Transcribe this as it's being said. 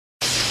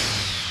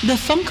The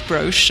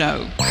FunkBro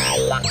Show.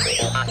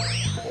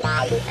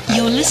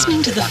 You're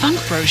listening to The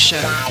FunkBro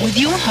Show with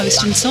your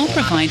host and soul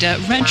provider,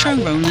 Retro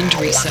Roland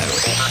Riso.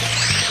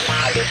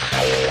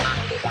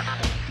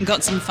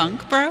 Got some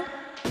funk, bro?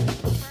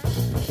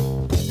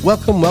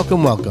 Welcome,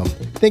 welcome, welcome.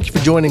 Thank you for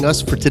joining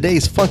us for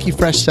today's funky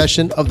fresh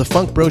session of The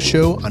FunkBro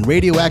Show on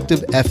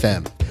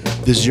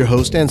RadioActiveFM. This is your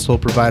host and soul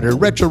provider,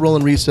 Retro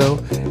Roland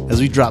Riso, as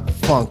we drop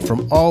funk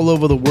from all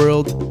over the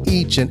world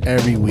each and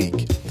every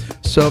week.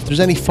 So if there's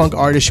any funk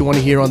artists you want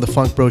to hear on The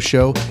FunkBro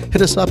Show,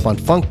 hit us up on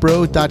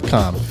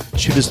funkbro.com.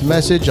 Shoot us a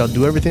message. I'll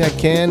do everything I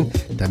can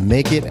to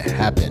make it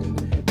happen.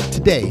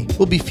 Today,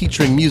 we'll be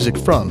featuring music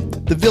from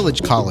The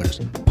Village Callers,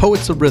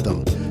 Poets of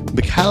Rhythm,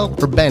 Mikhail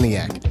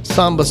Urbaniak,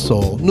 Samba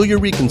Soul,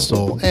 Nuyorican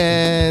Soul,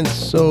 and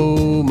so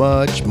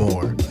much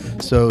more.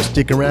 So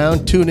stick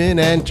around, tune in,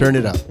 and turn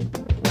it up.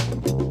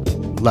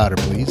 Louder,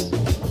 please.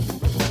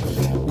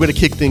 We're going to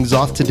kick things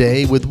off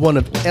today with one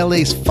of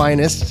LA's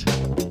finest,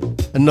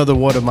 another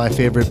one of my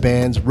favorite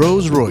bands,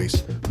 Rolls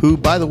Royce, who,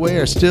 by the way,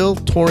 are still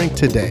touring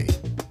today.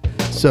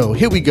 So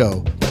here we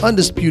go,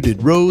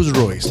 undisputed Rolls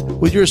Royce,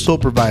 with your soul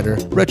provider,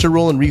 Retro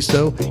Roland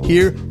Riso,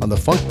 here on the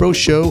FunkBro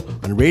Show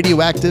on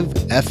RadioActive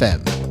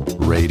FM.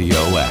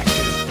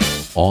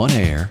 RadioActive, on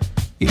air,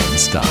 in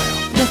style.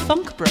 The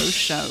FunkBro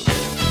Show.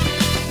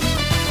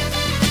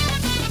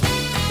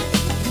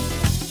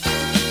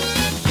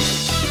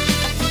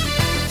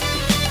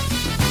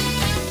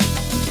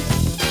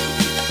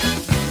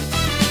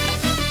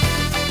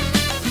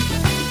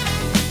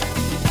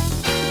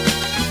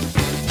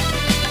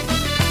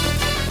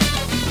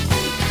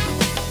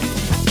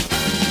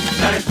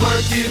 Nice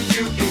work if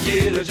you can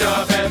get a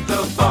job at the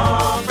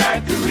Farm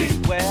Factory.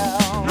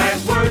 Well,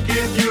 nice work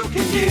if you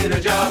can get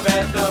a job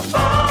at the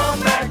Farm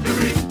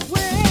Factory.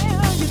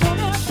 well, you don't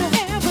have to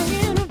have an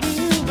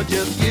interview. But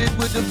just get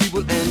with the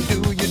people and do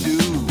you do.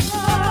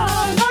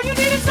 Oh, all you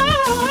need is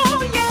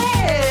all,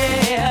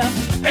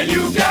 yeah. And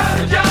you got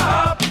a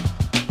job.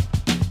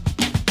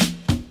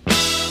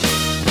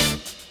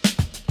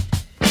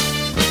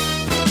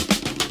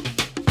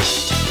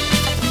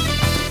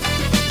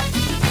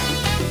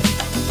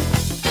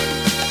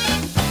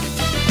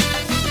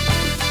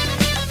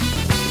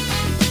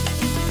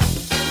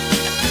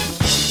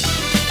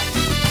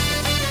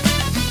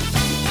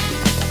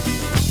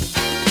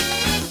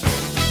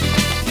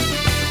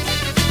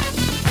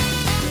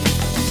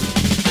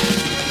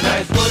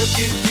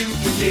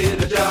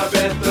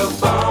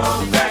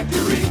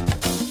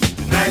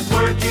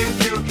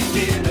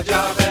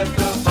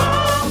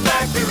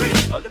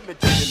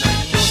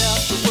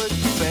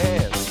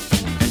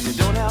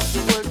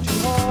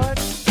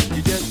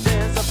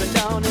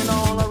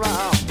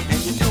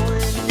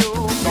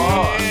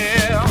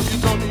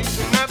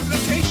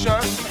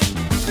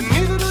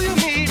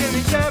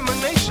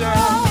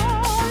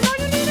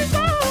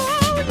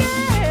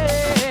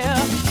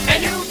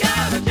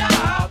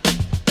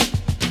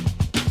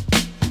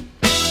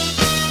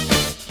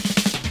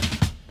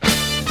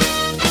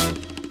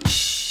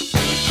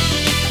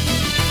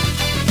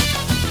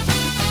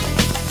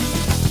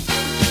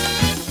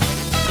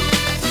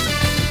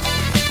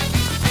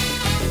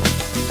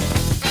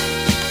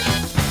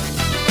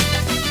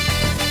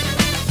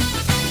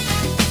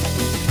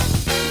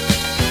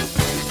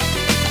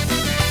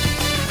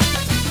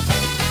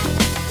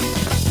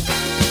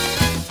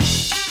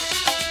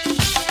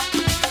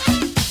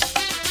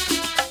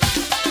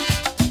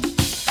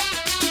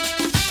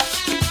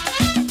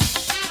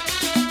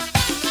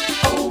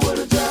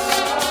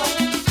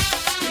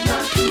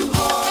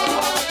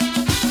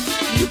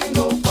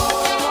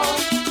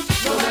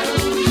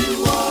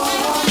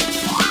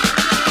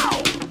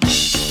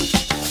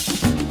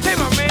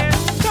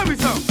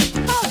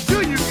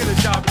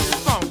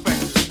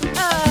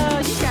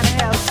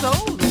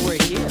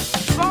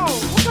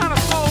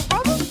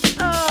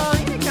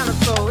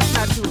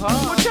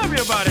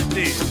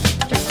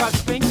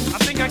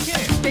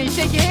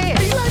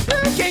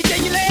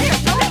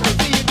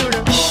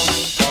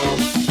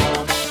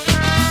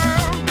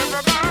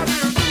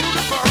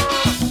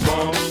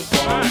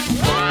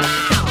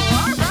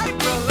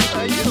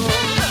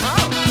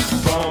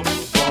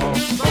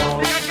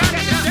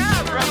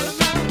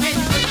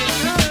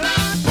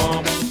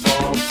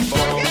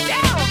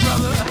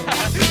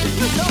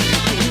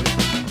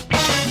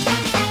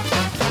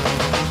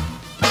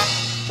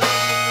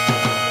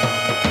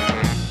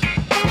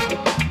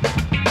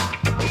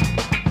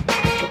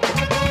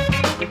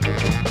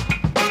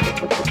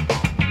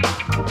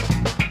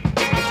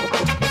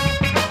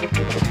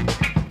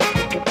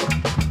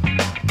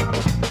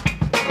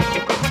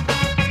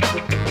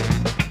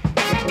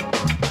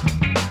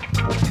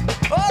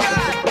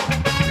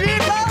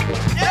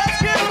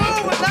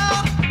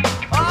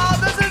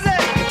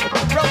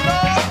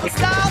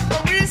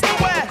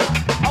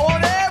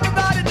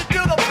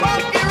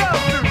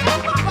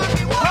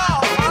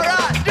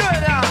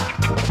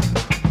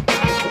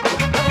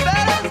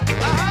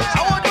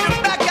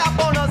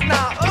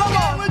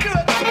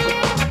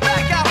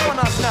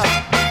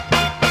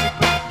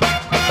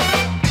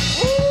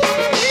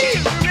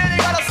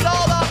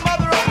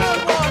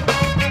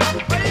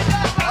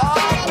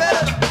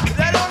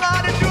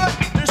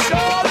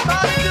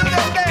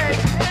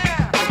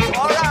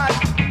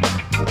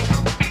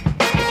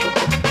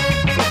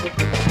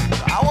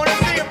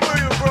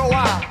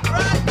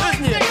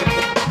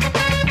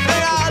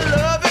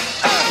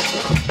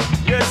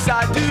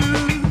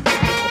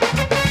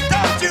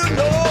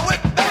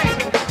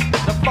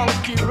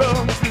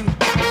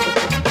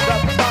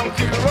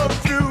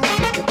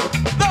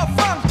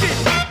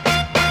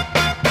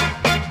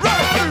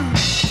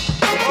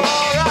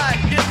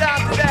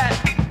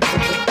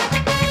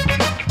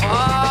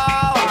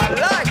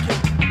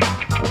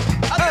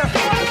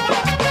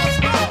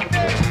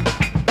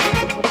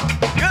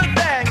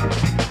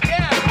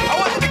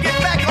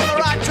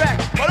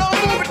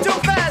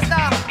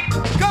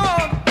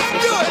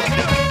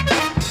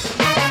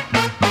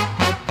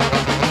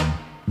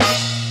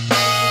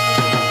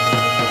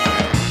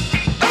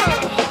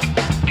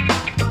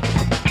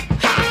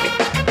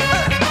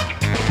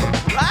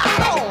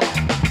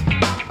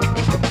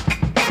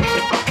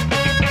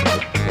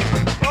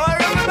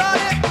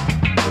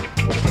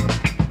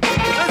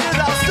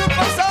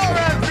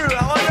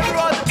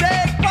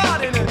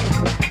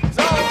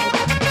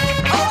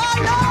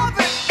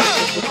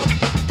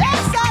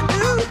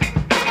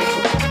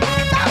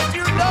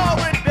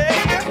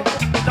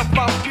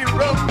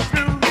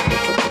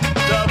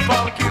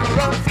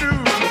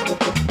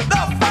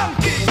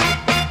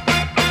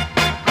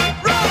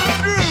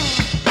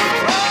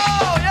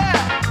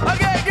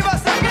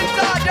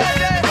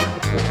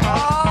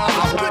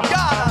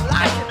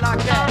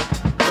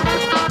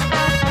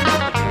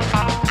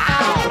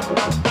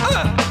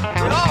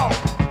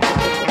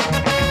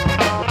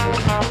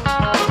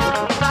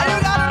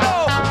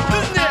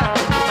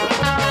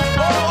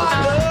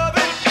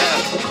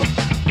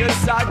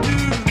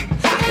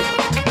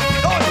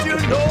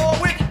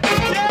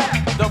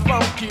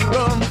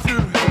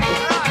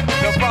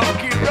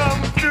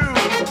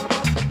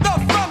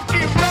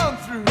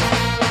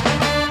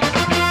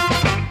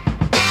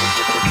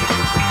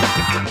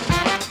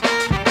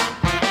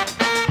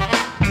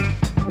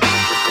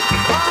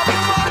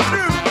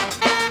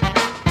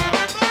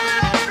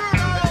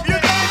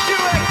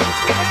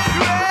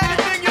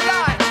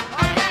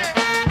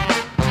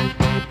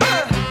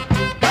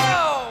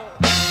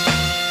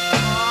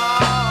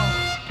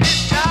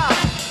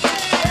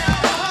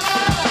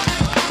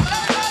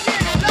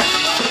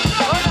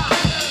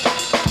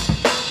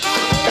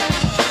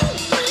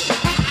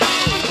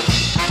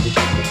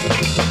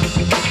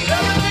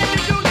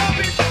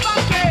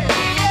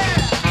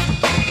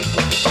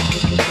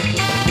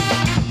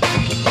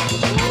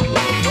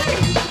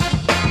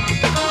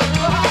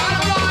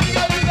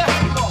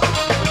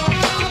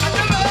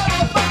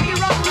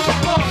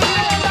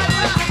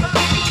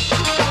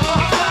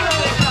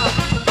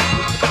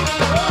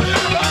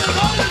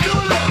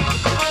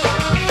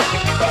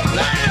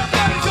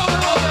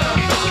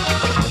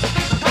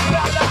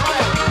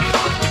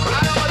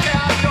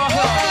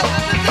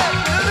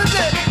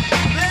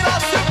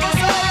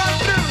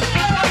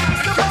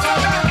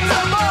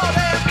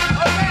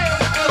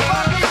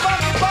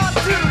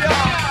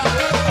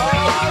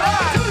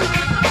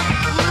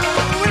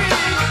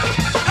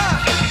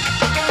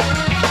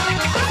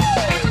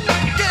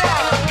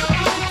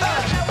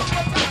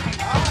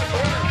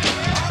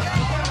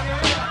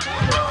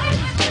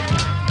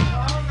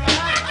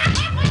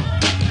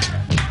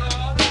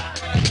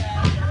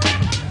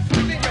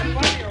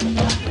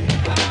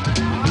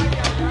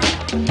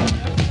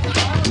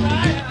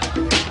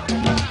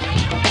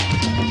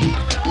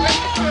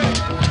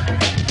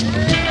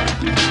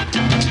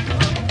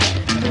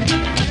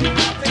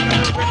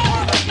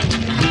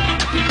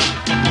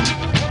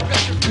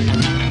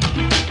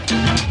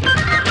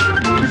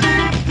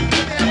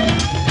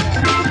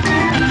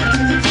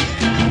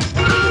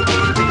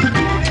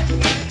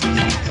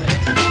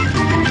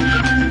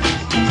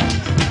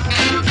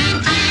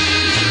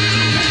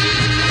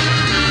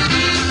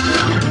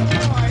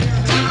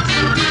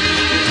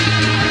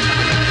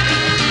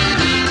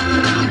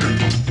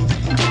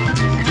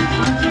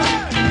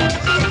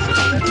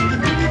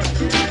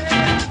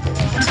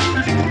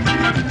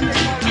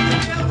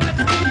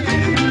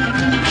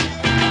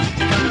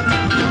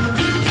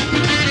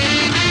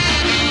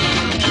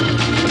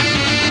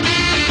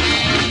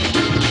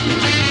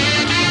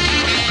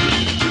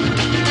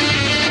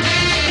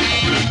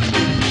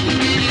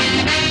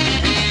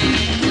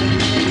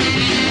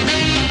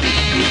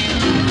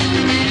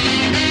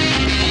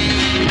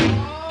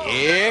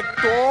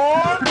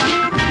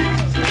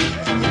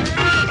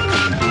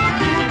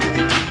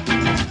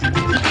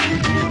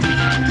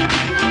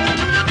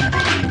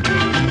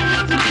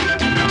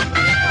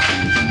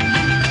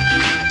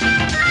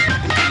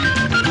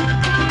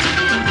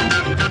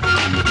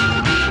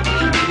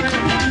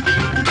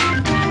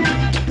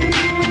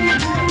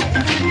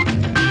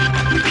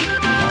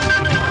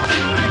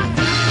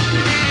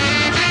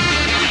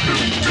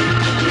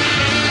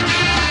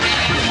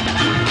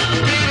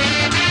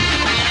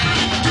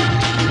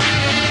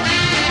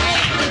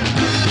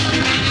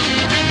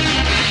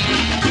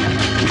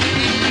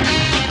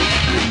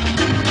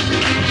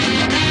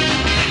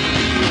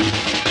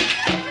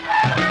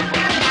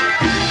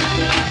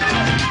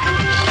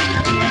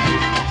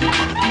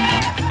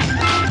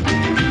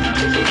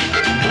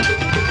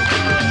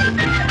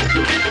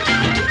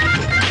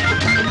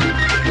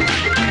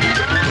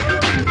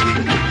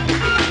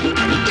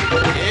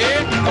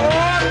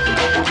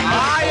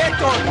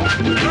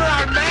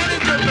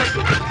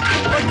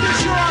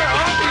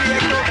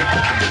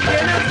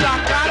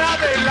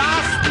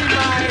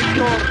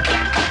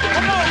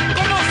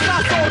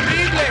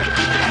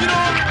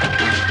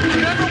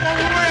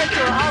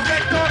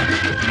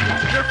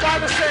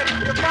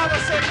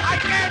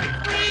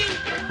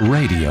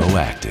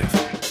 Radioactive.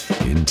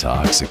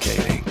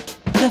 Intoxicating.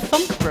 The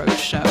FunkBro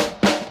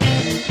Show.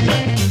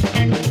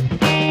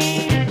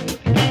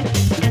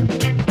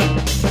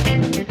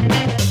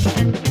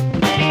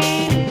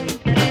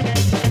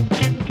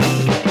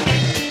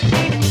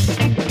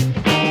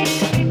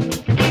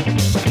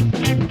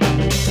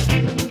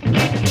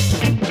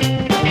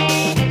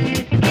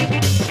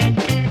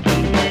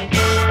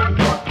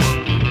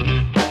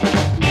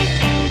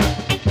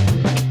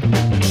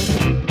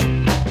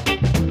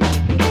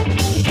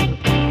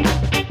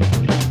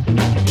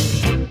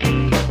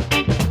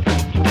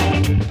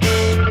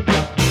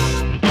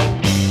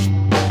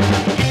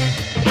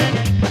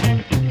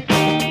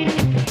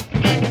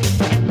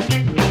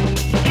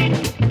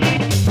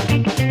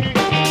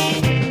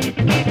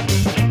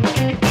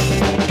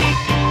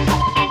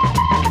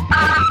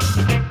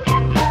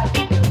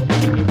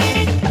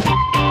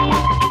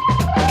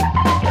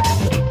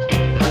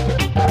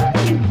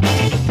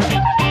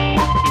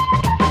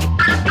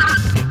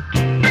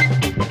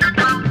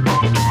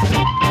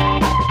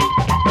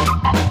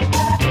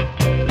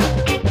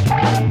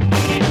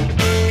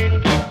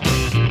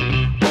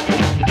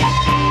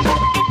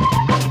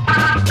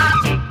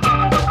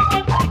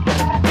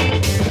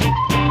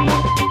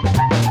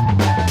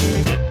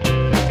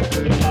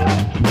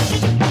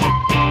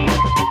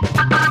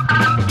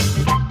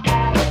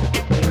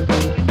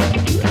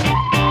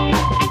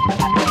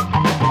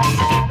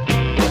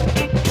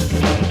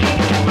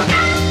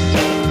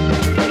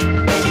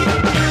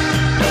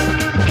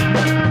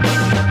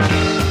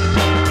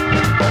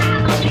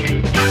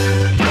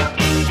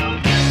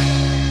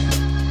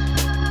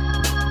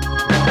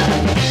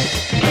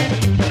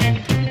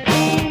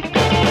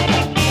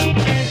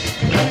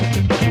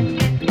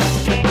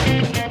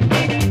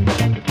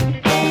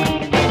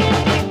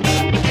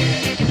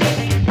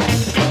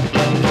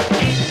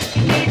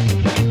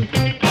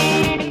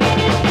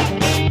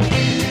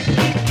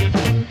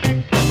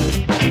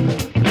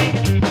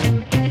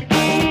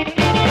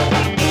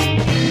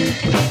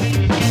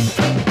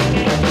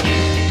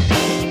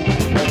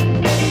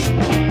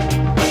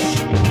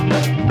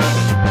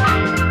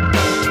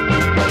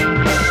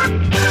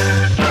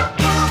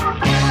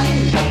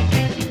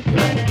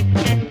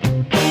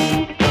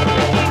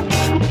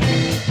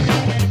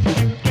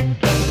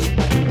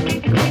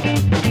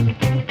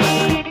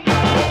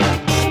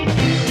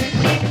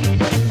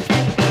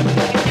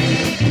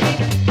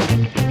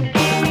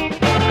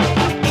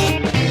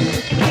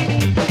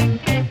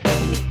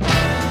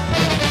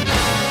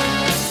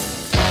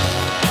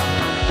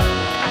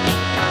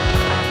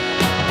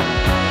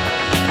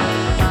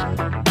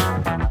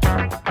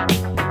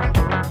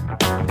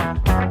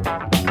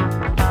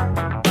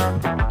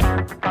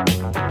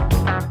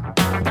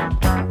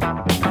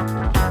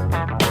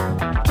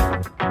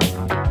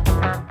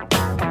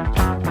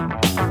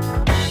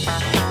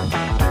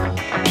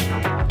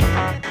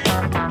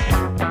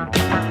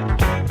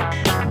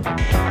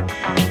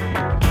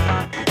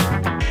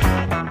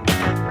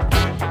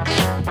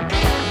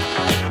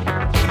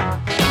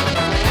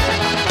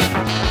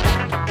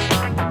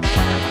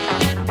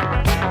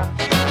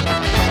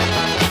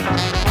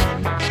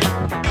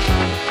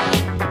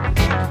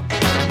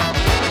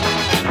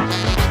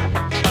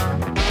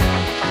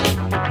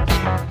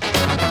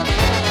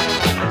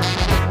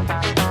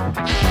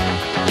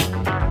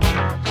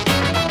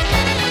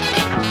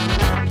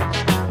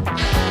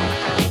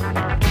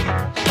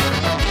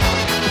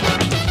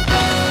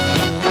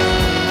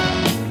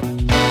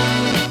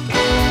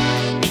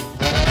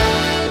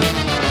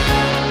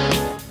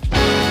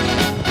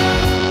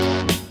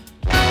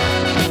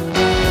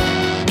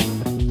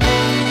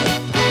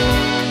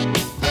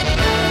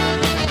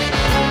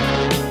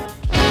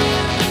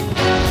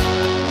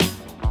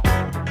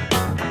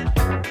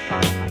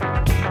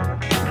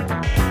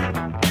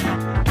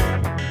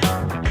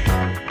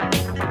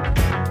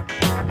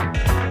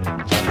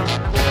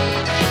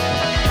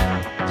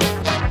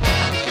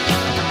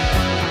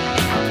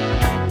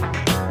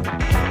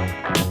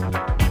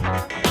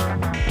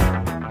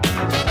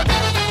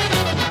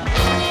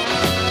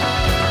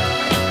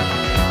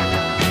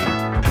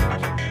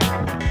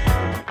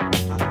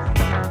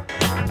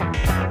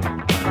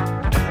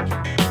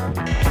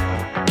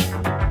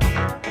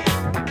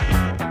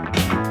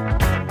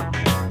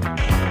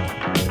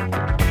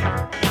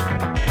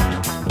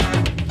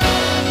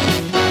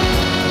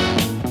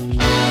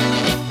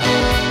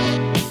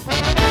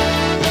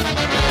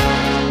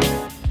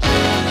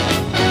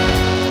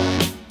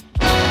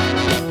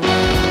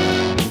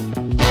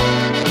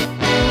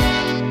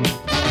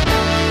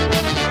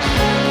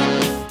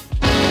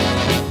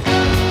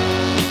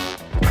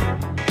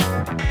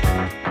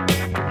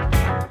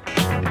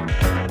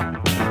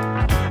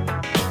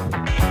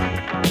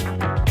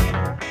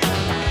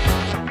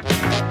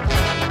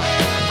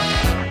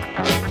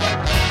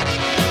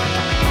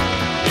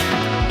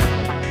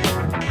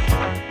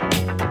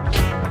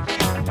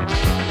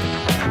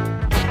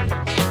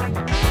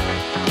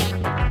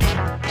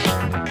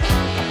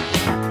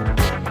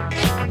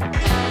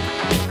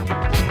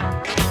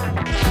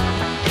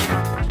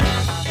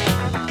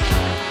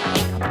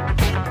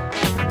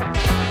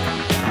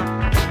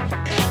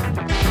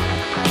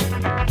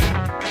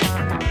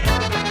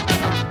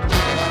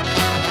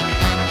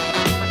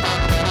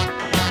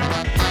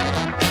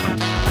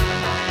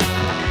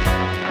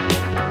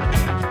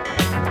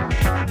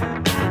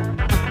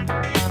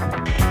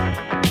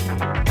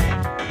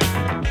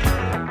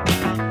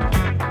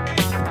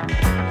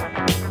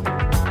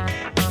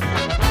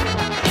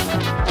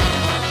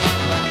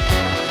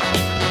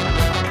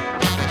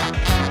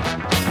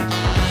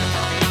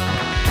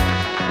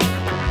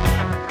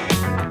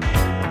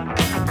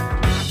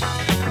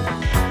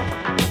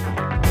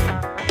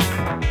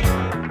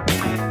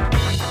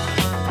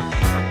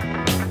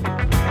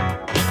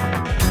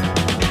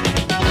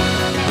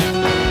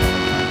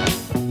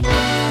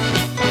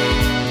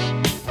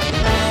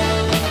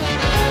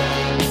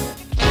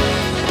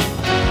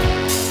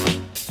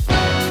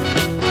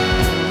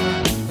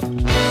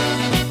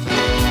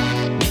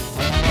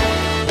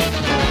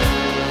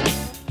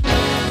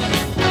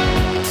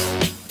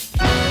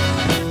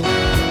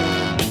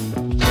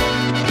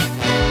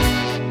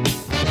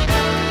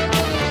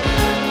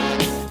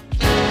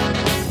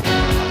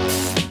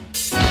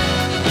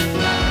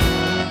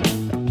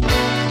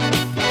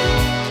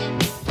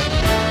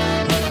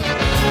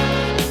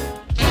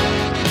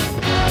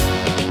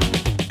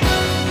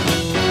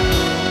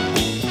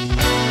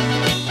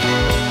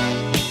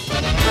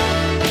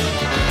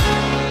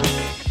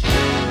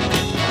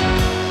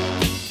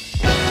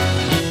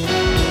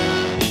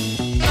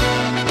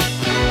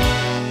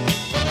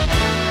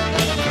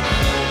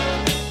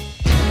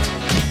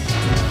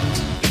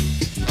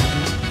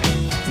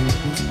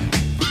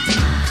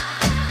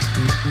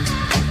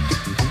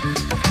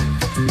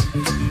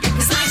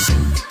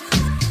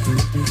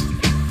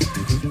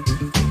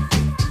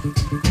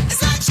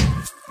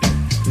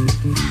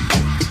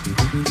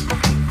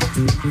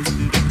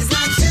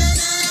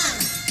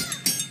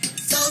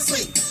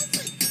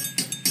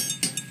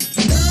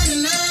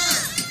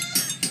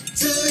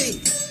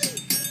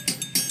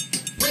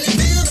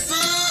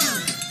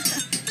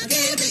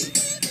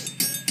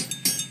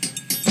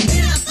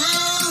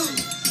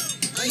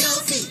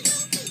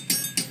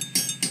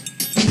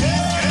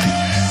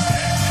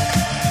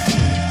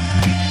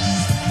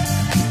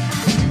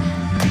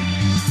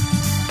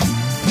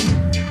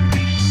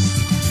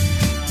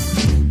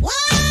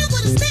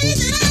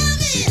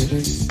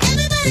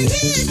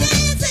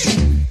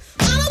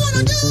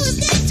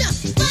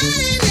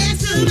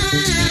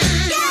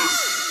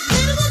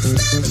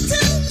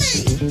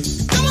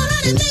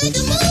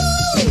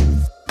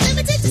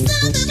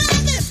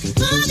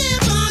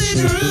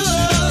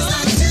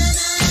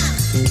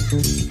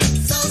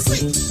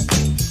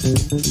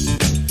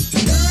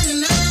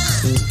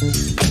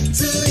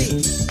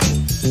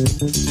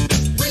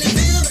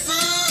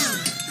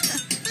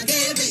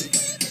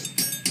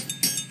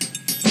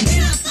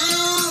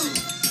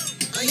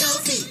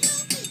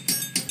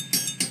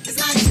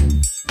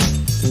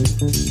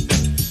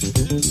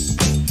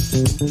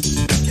 It's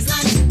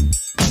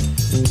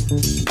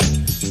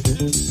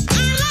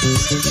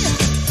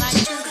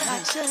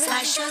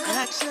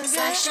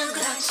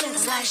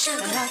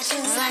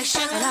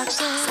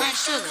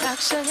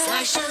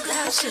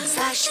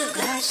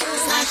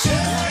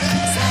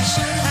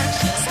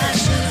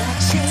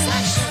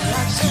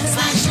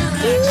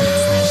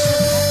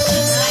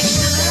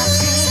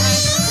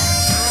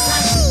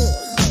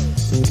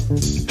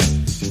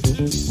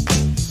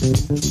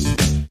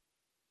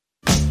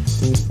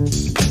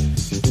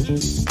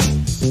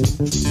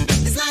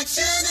like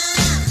sugar,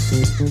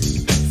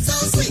 so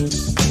sweet,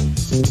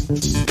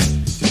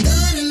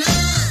 good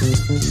enough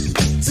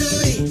to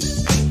eat.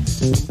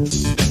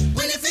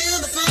 When you feel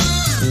the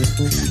fun,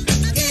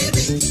 I can't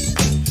beat.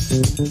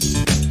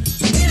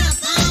 Get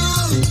up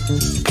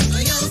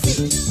on your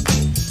feet.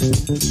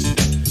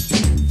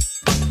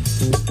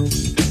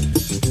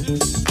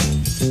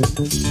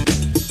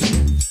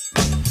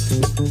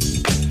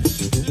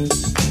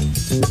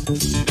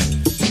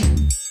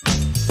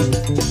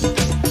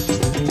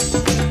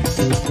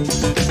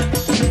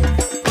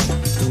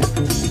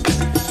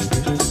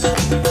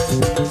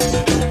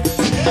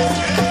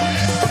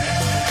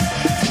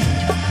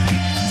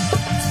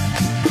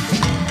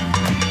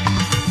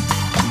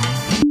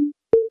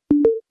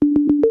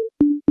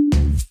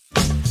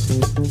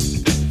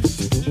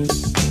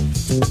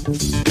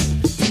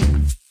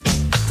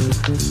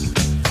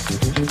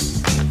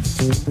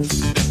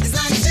 It's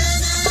like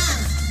sugar,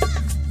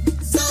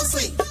 so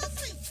sweet,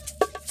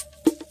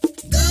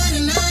 good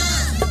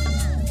enough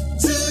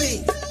to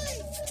eat.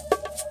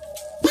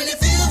 When you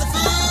feel the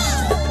fun,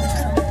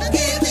 I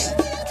can't beat.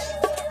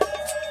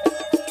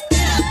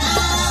 Get up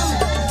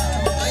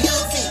on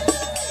your feet.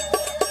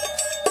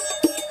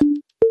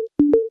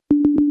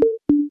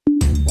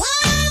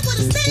 Wow, what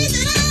a state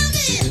that I'm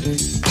in.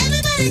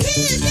 Everybody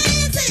here is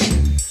dancing.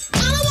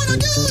 All I wanna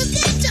do is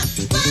get your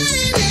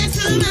body next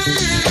to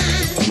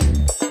mine.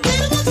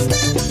 Baby, won't you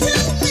step to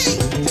me?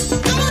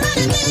 Come on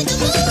and make a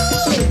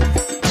move.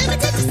 Let me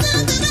take you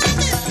something out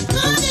this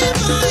funky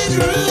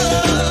groove.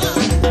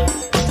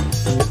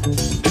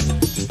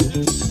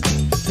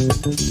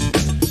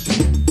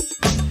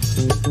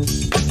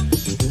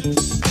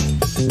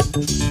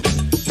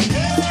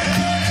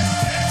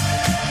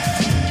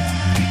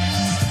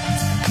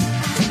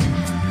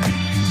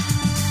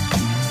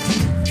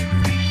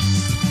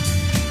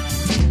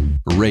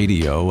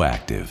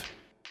 Radioactive.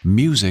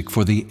 Music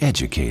for the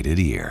educated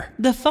ear.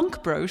 The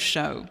FunkBro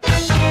Show.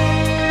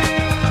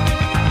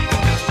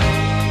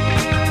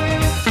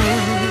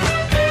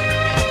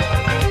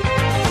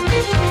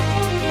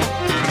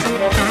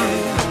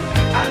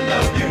 I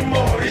love you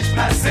more each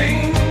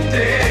passing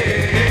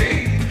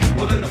day.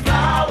 More than the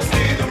flowers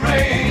need the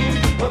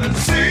rain. More than the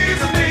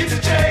seasons need to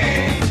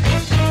change.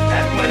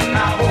 And when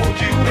I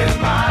hold you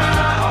in my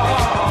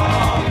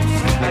arms,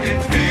 I can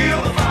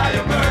feel the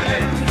fire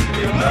burning.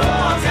 Your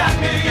love's got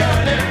me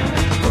yearning.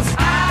 'Cause I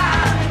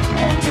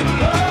want to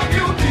love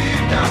you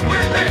deep down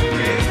within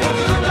me.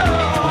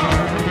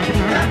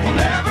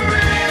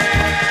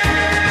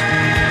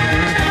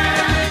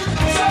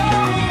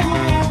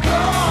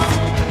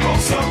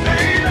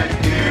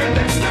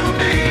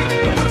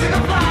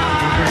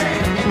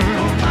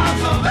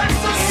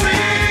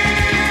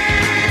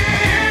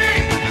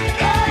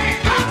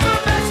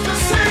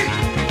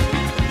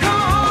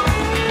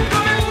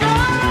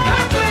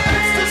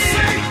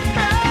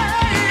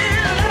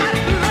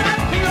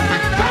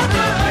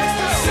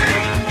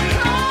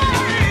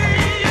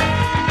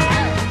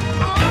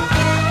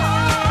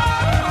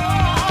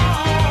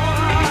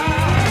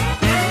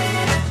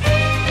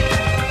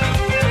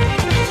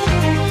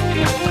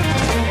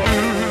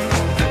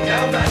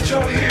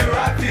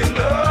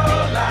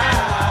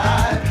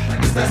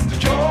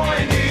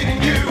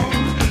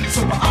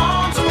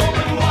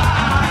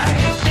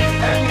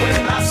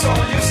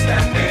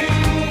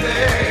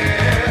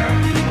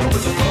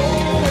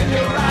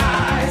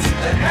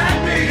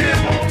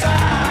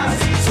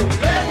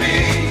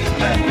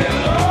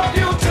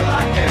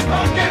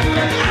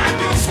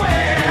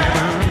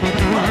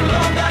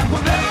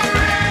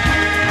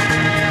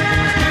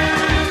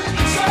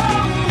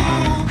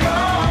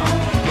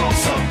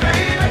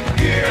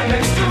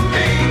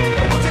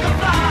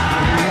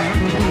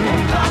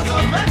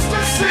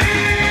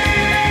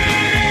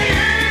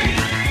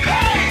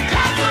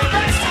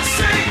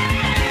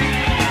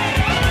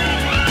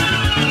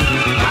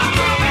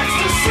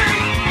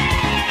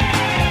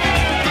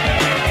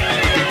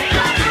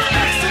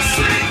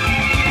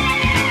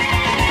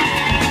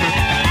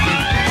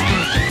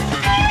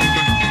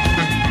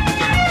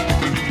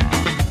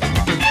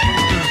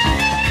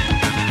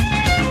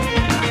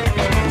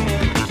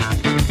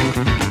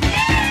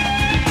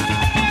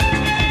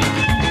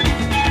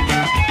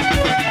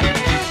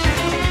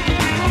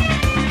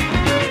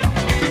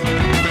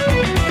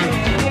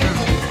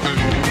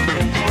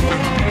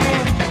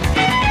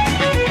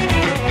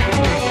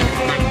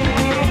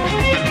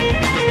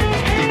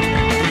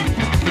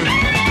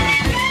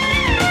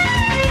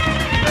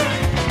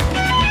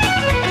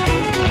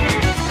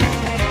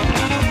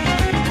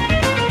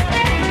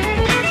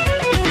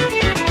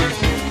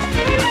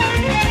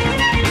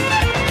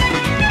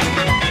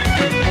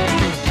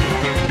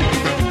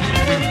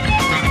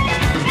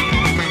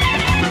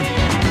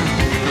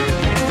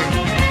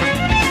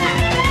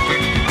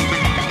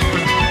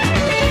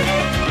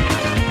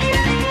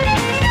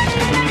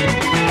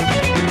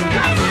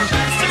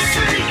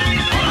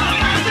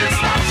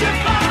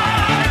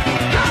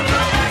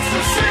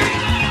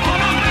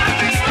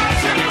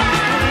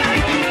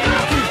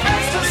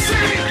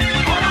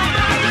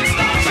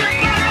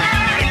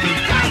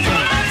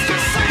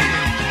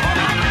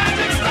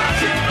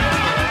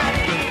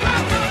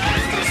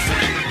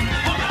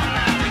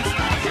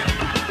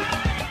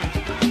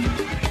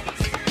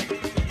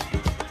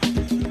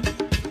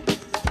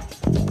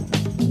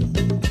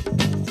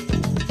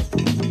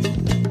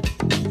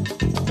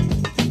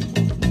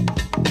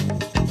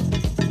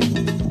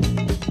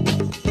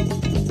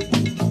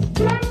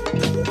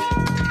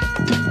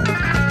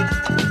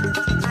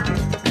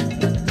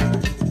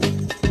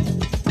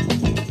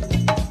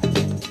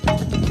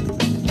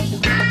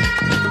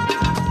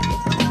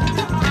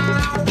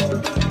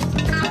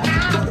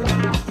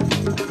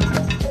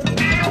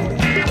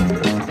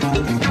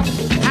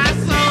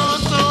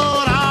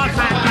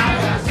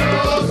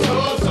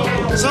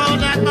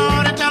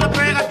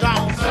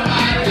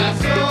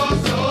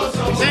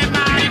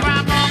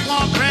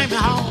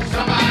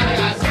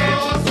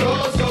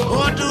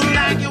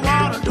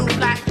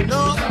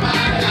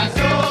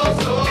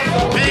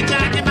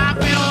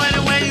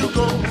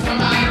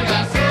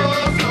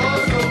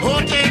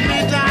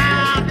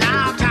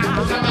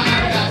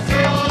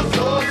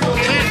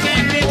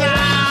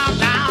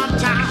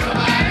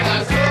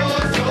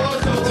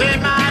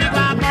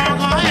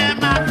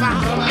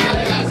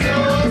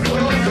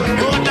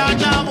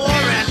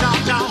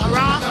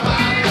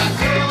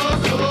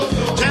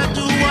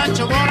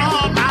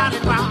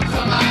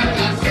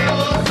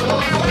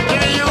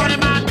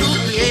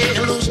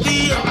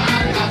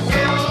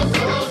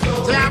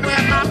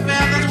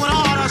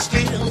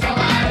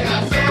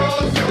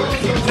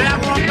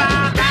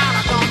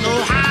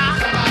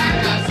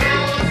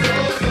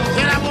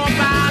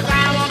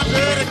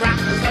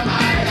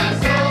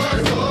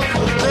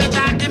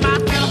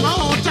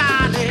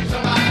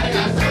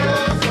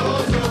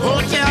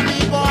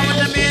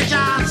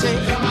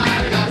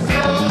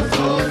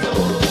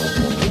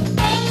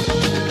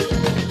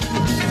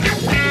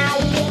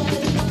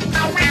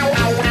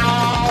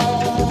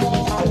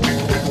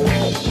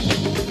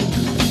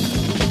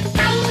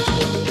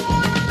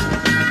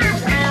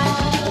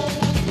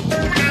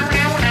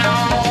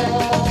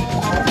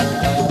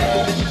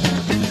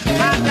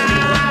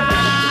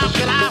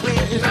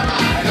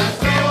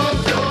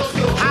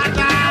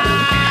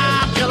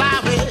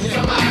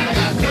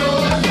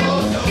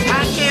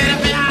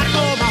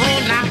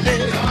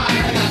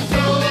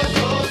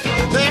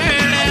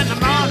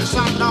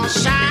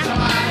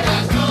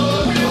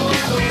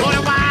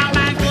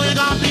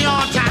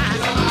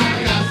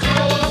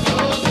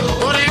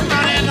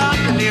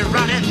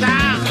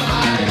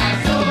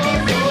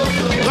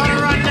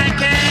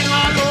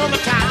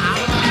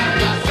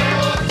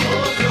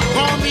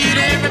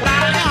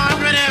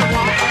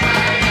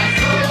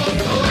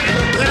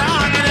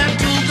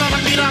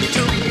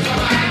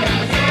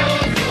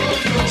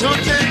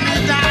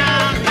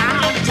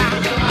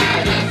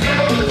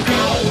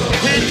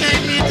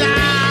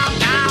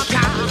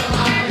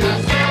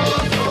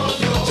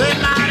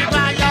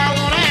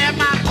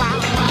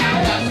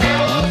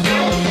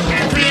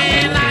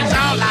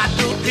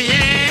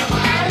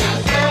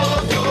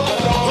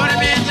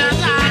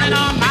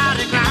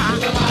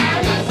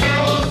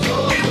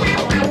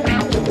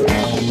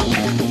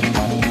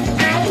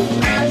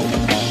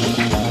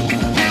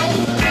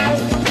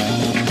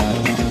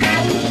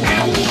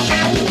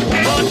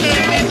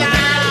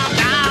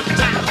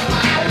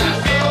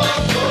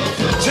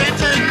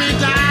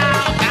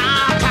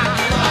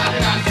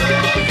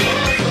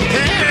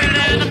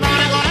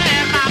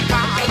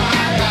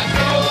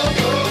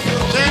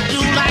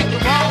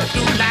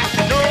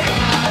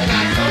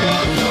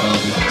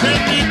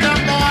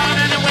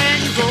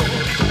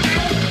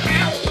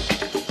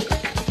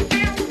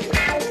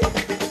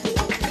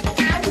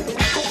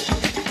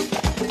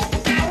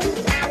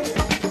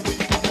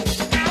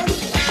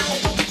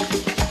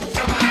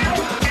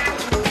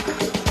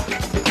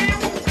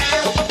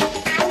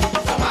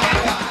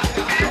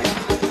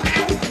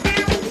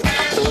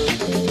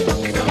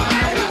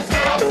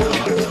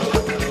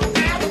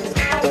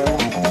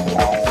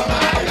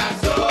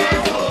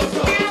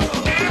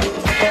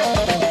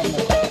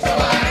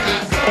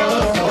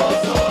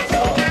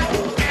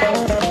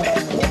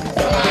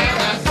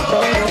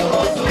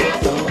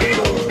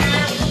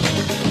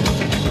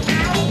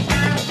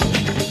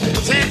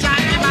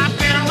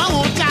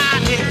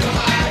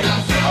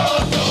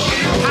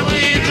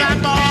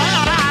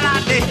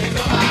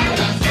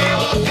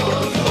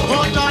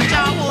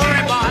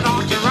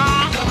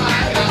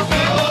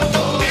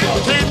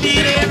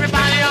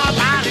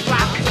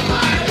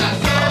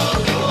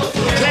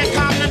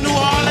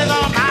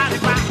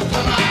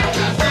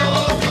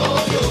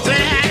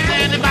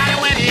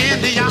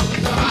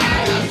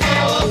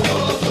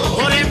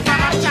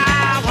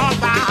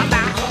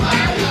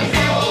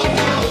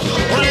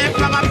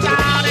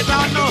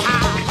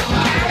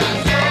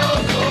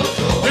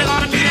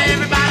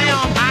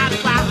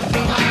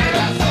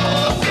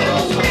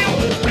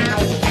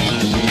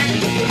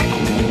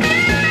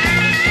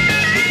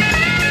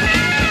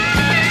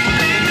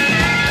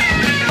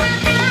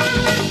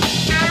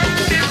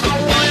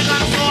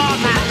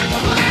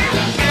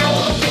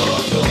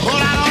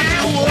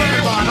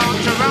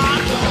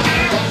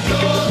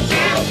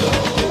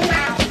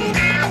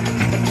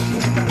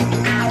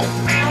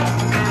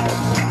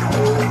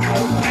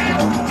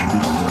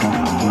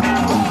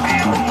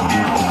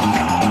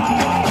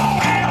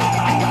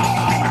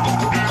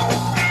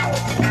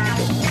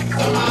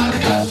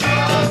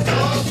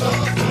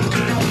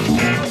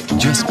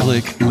 Just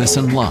click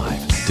Listen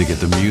Live to get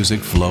the music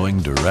flowing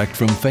direct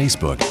from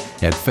Facebook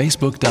at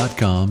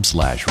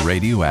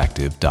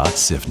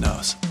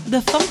facebook.com/radioactive.sifnos. The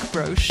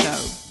FunkBro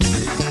Show.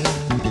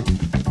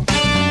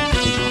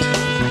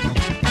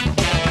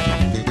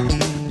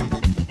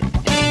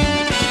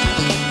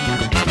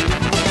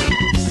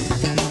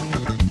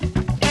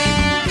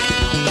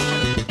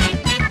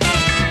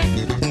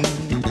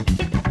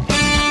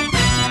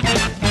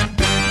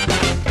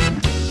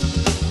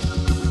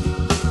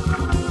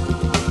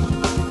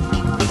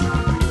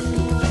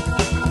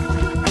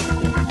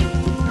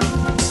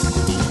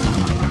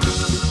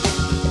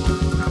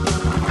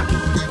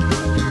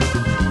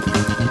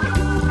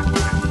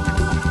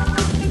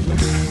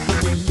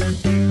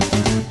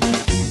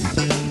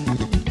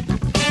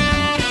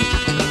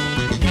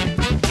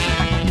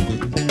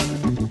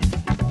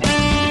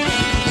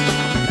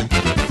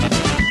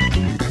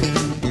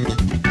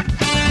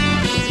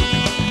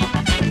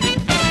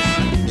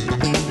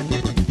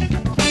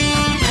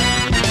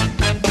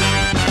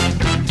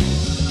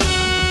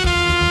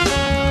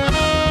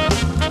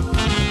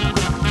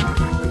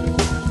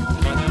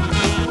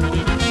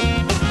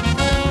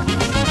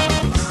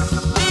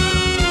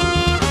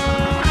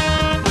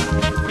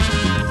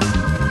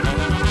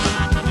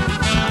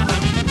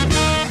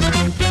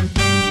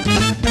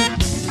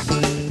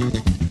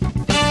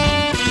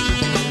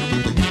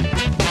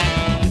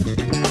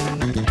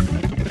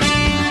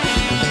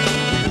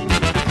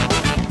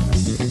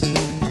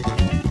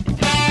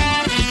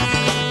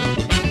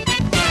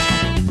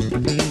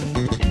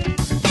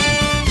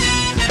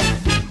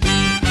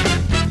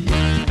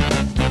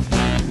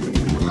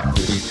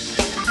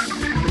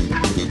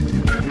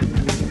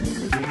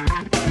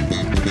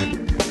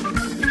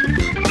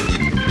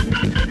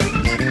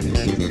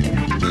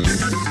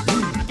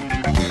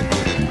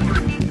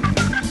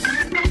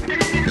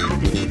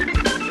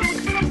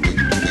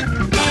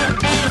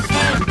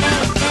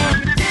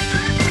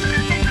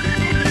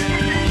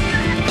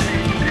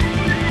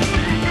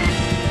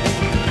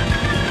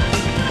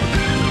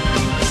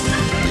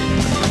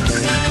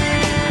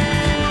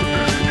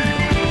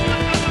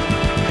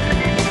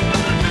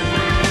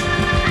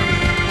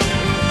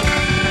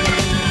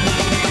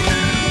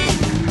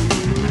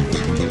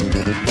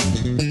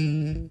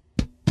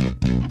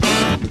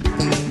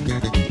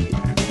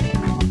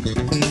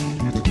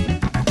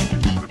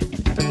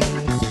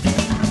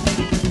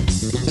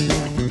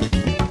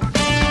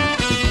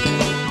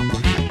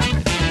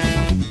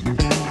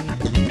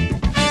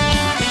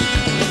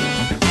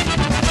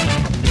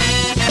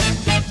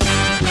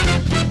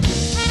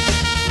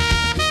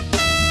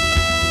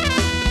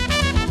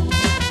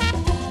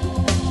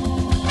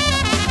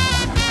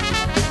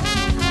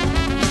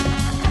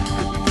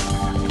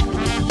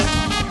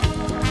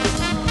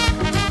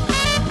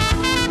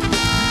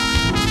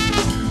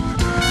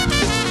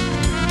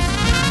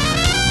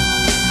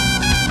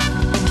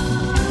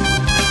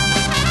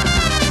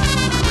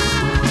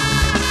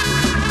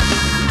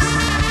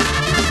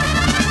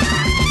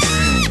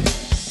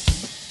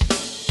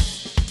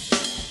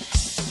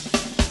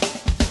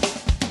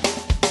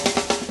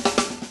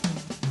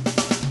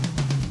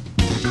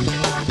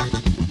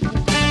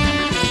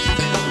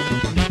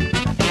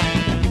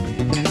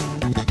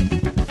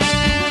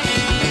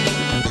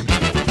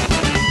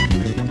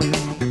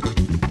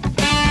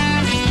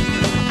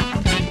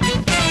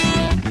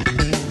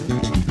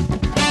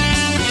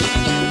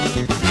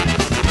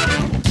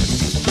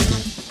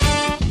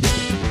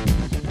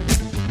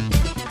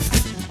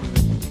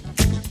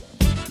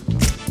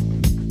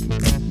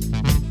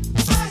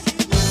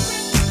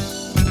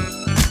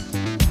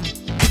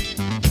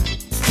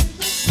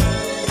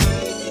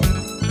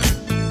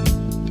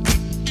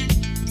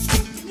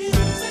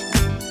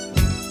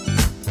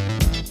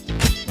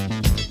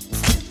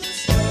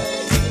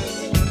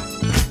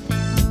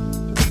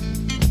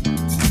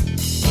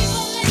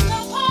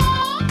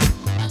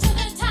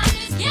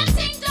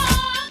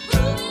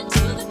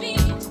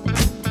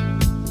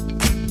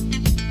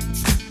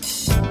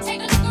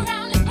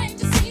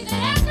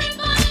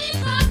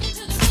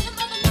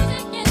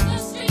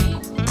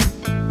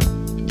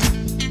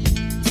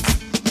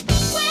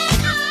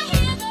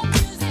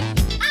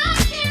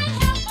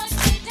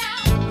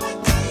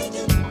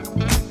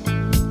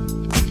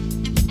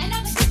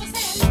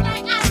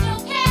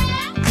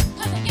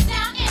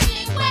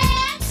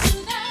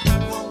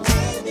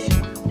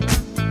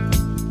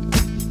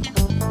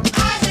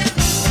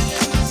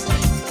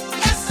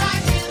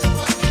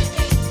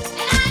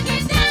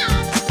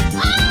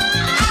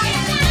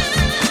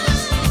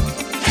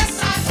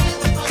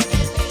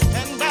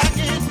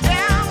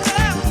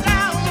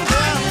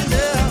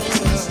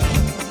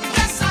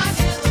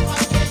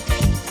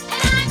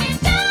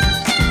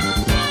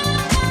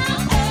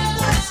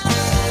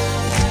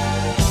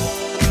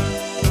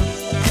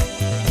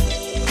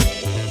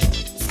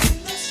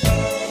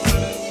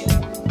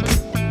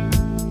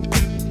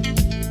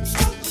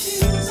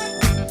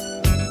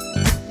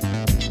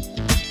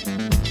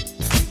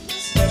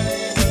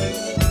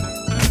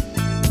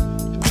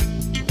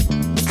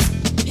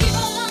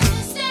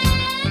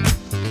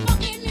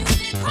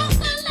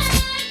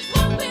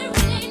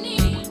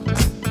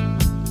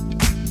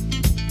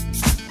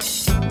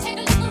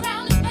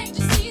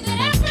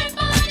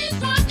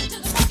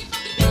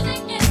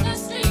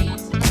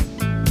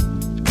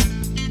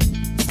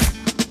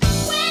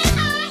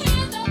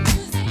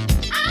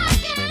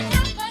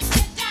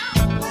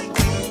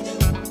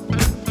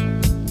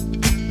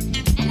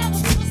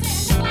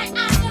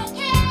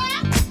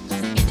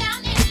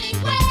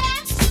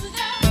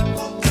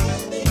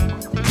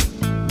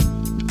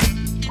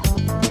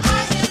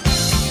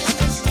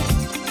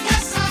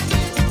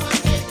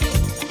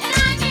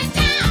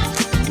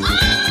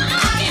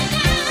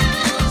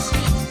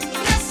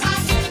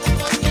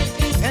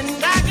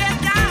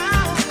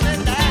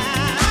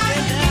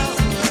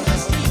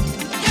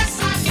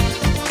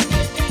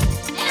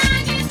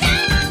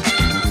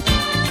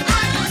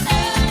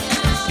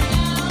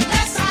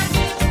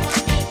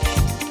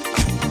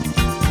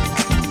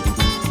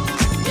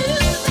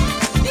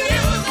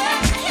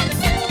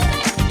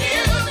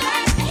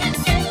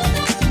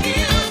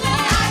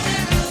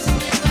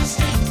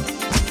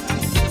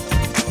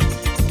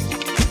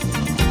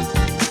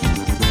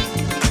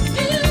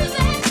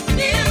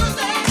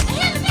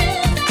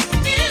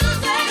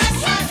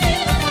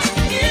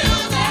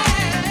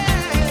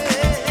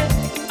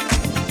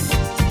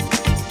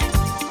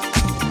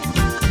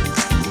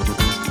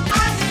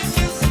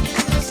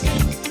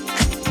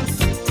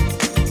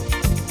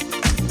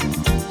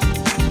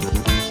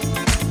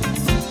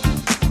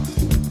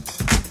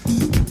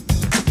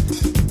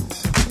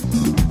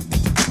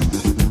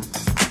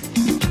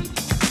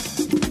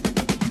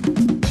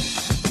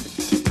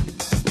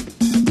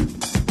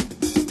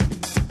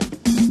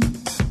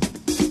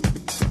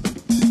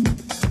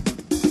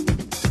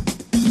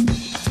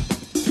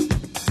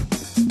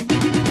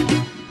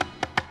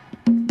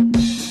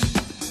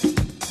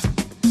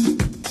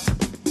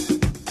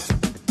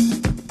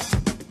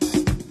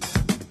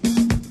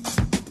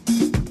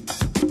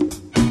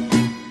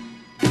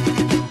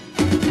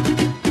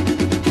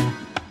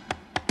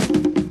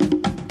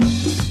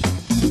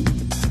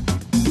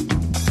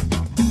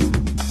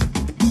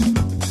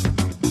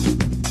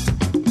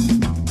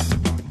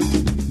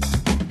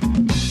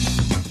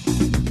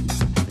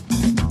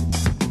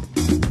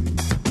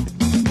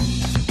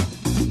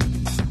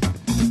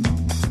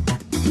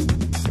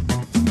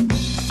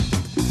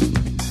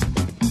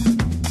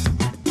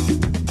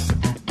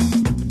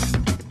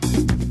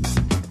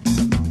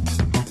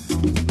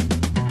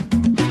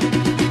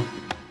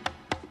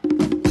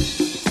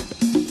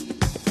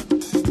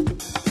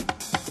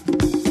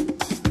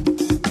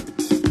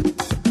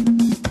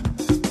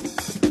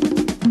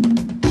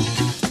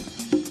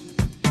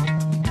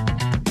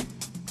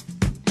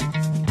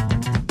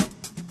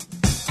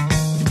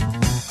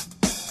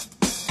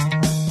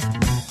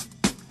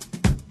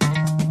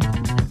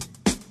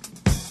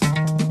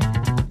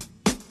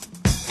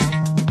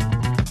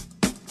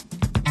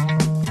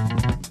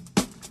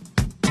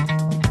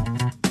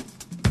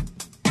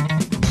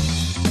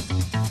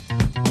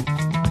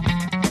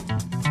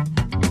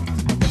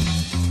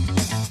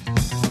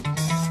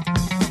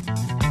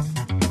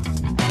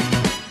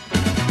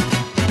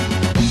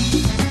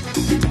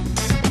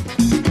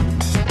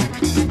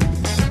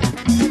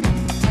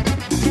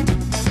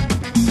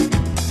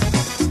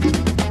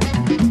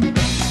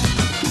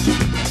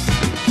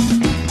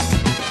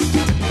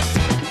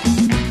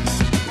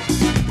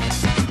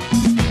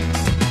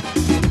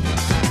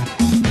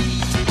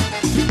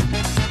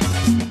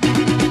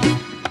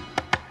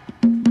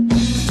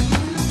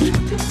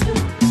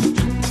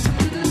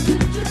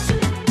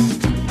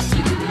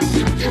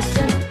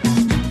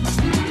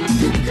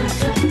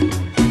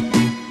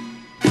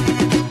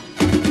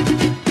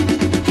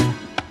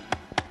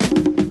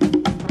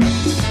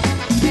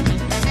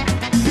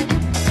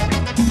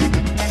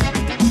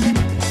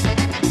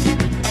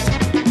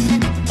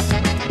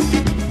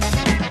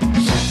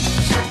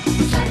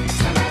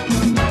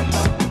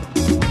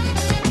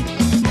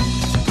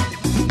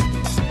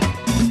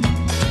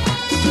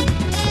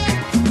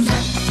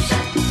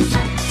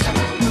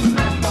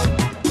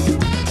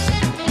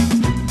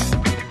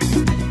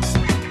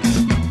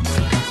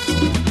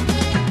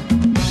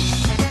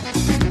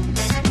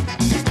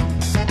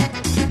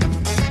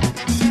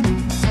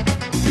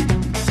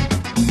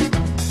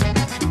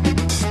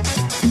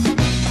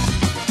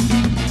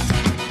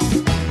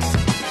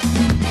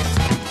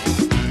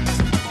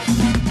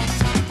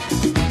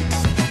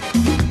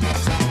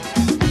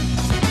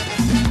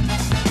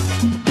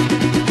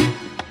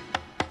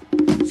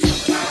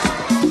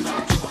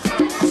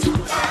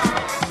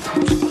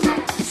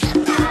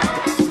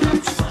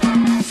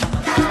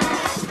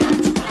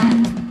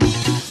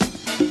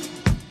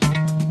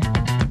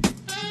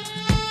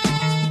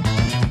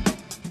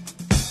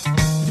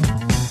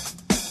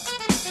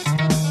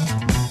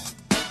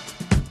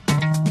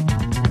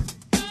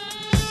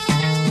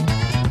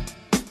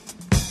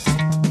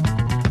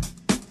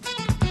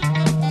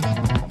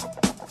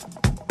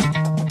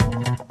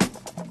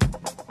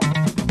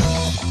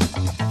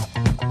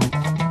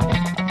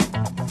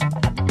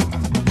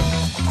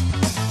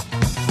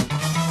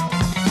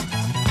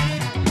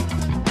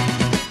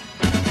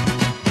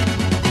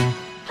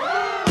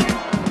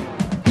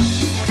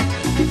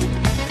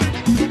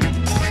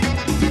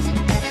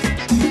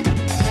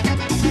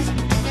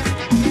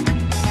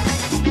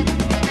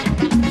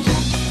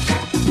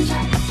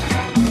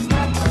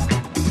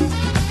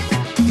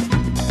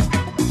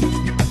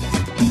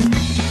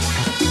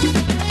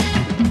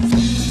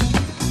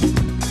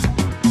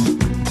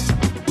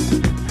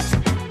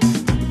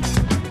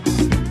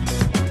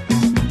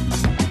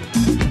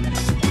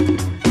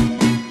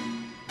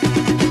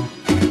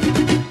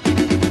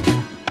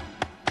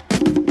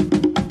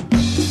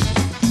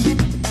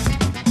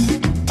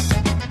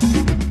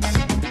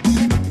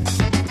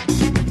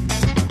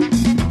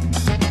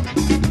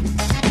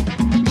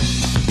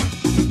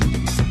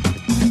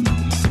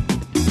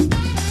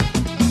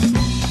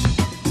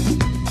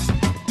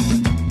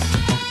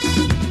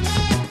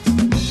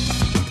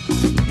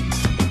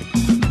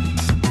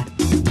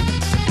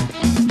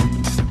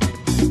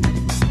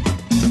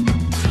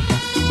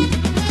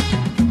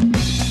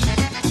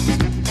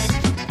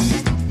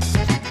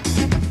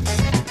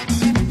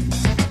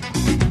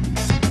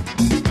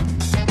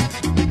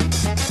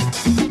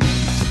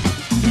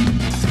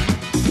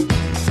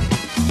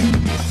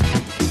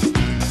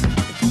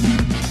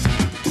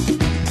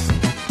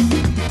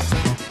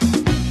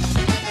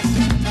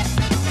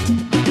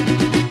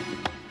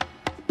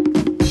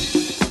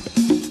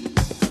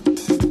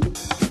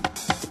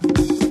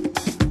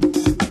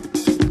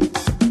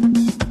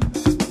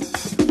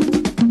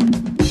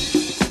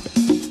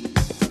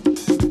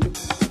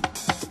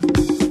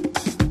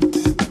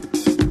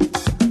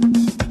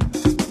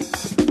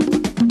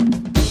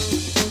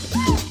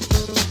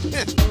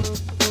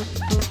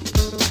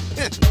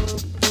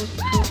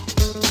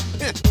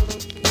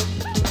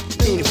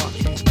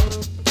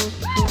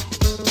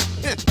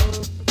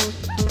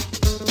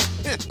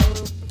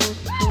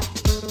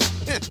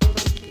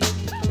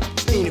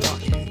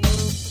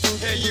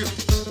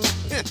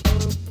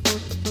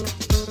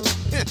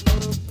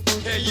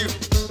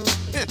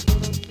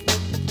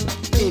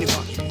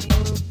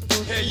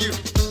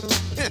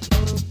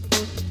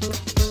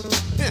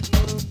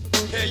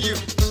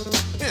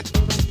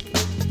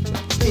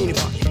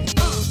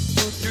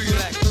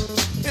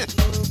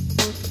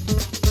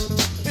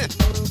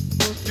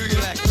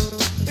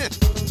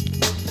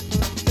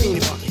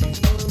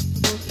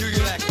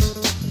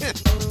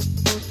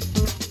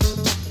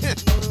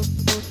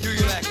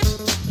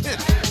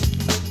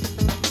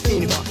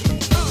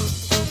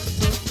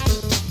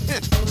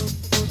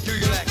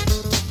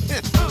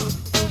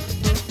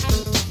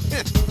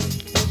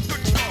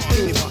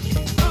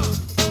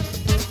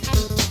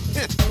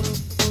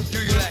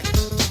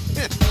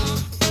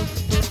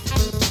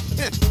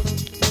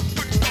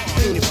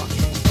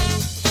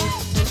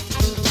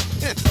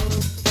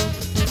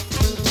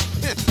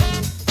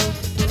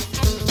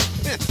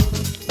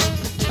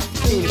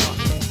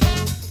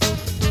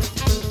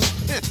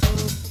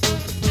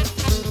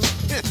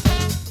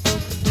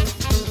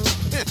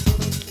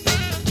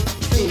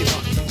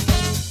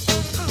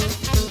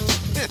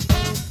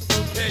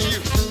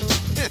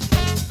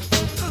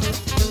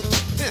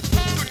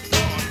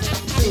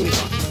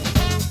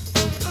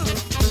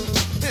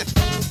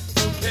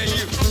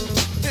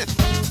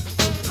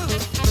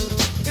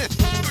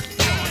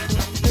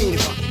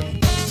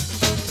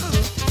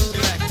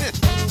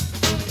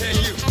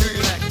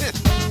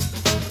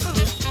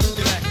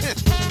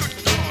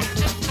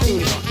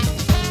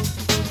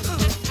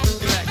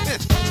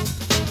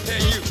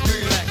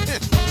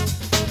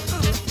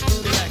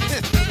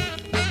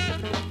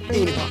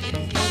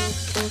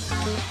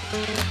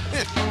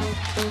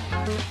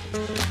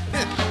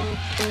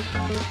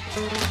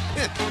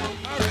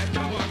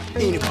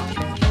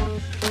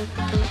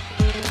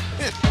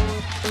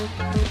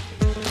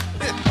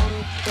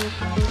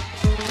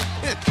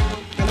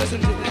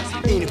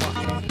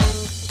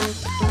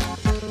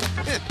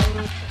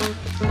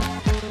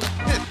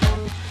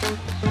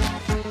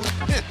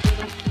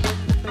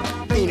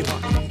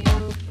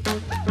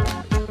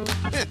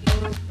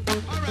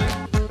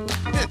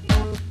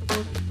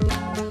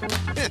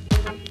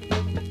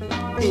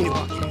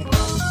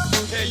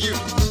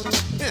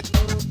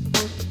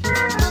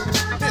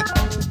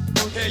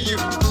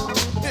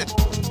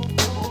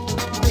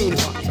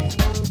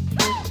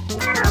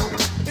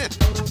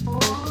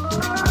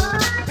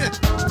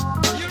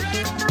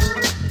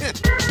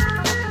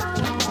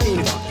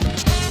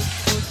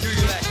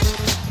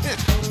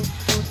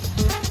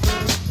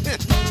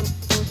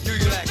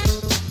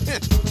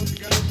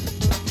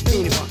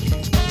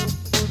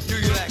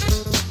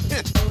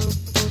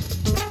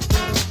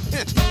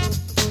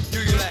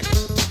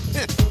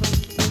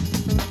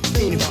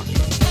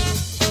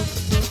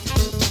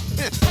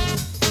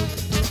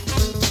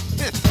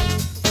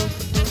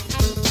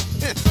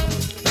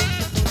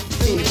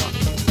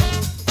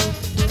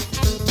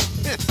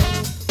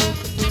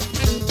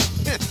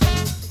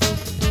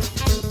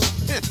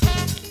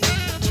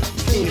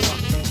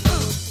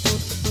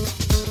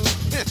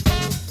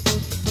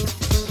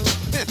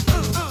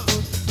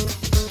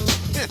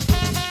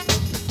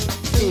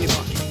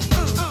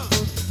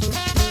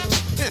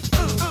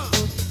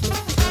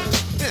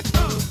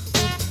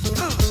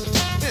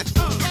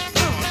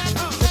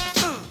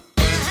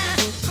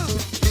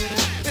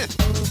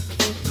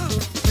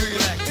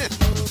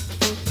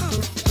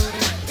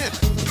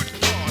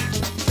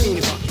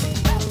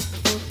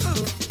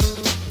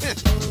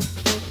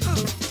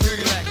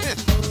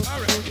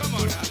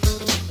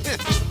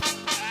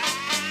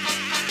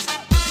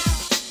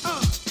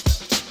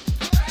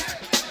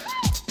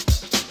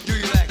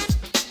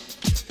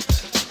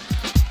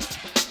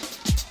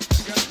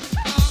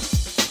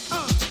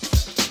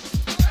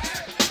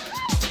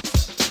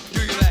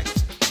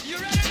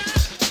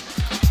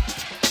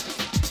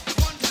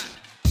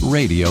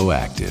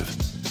 Radioactive,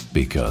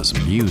 because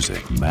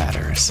music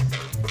matters.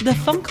 The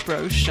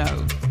FunkBro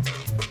Show.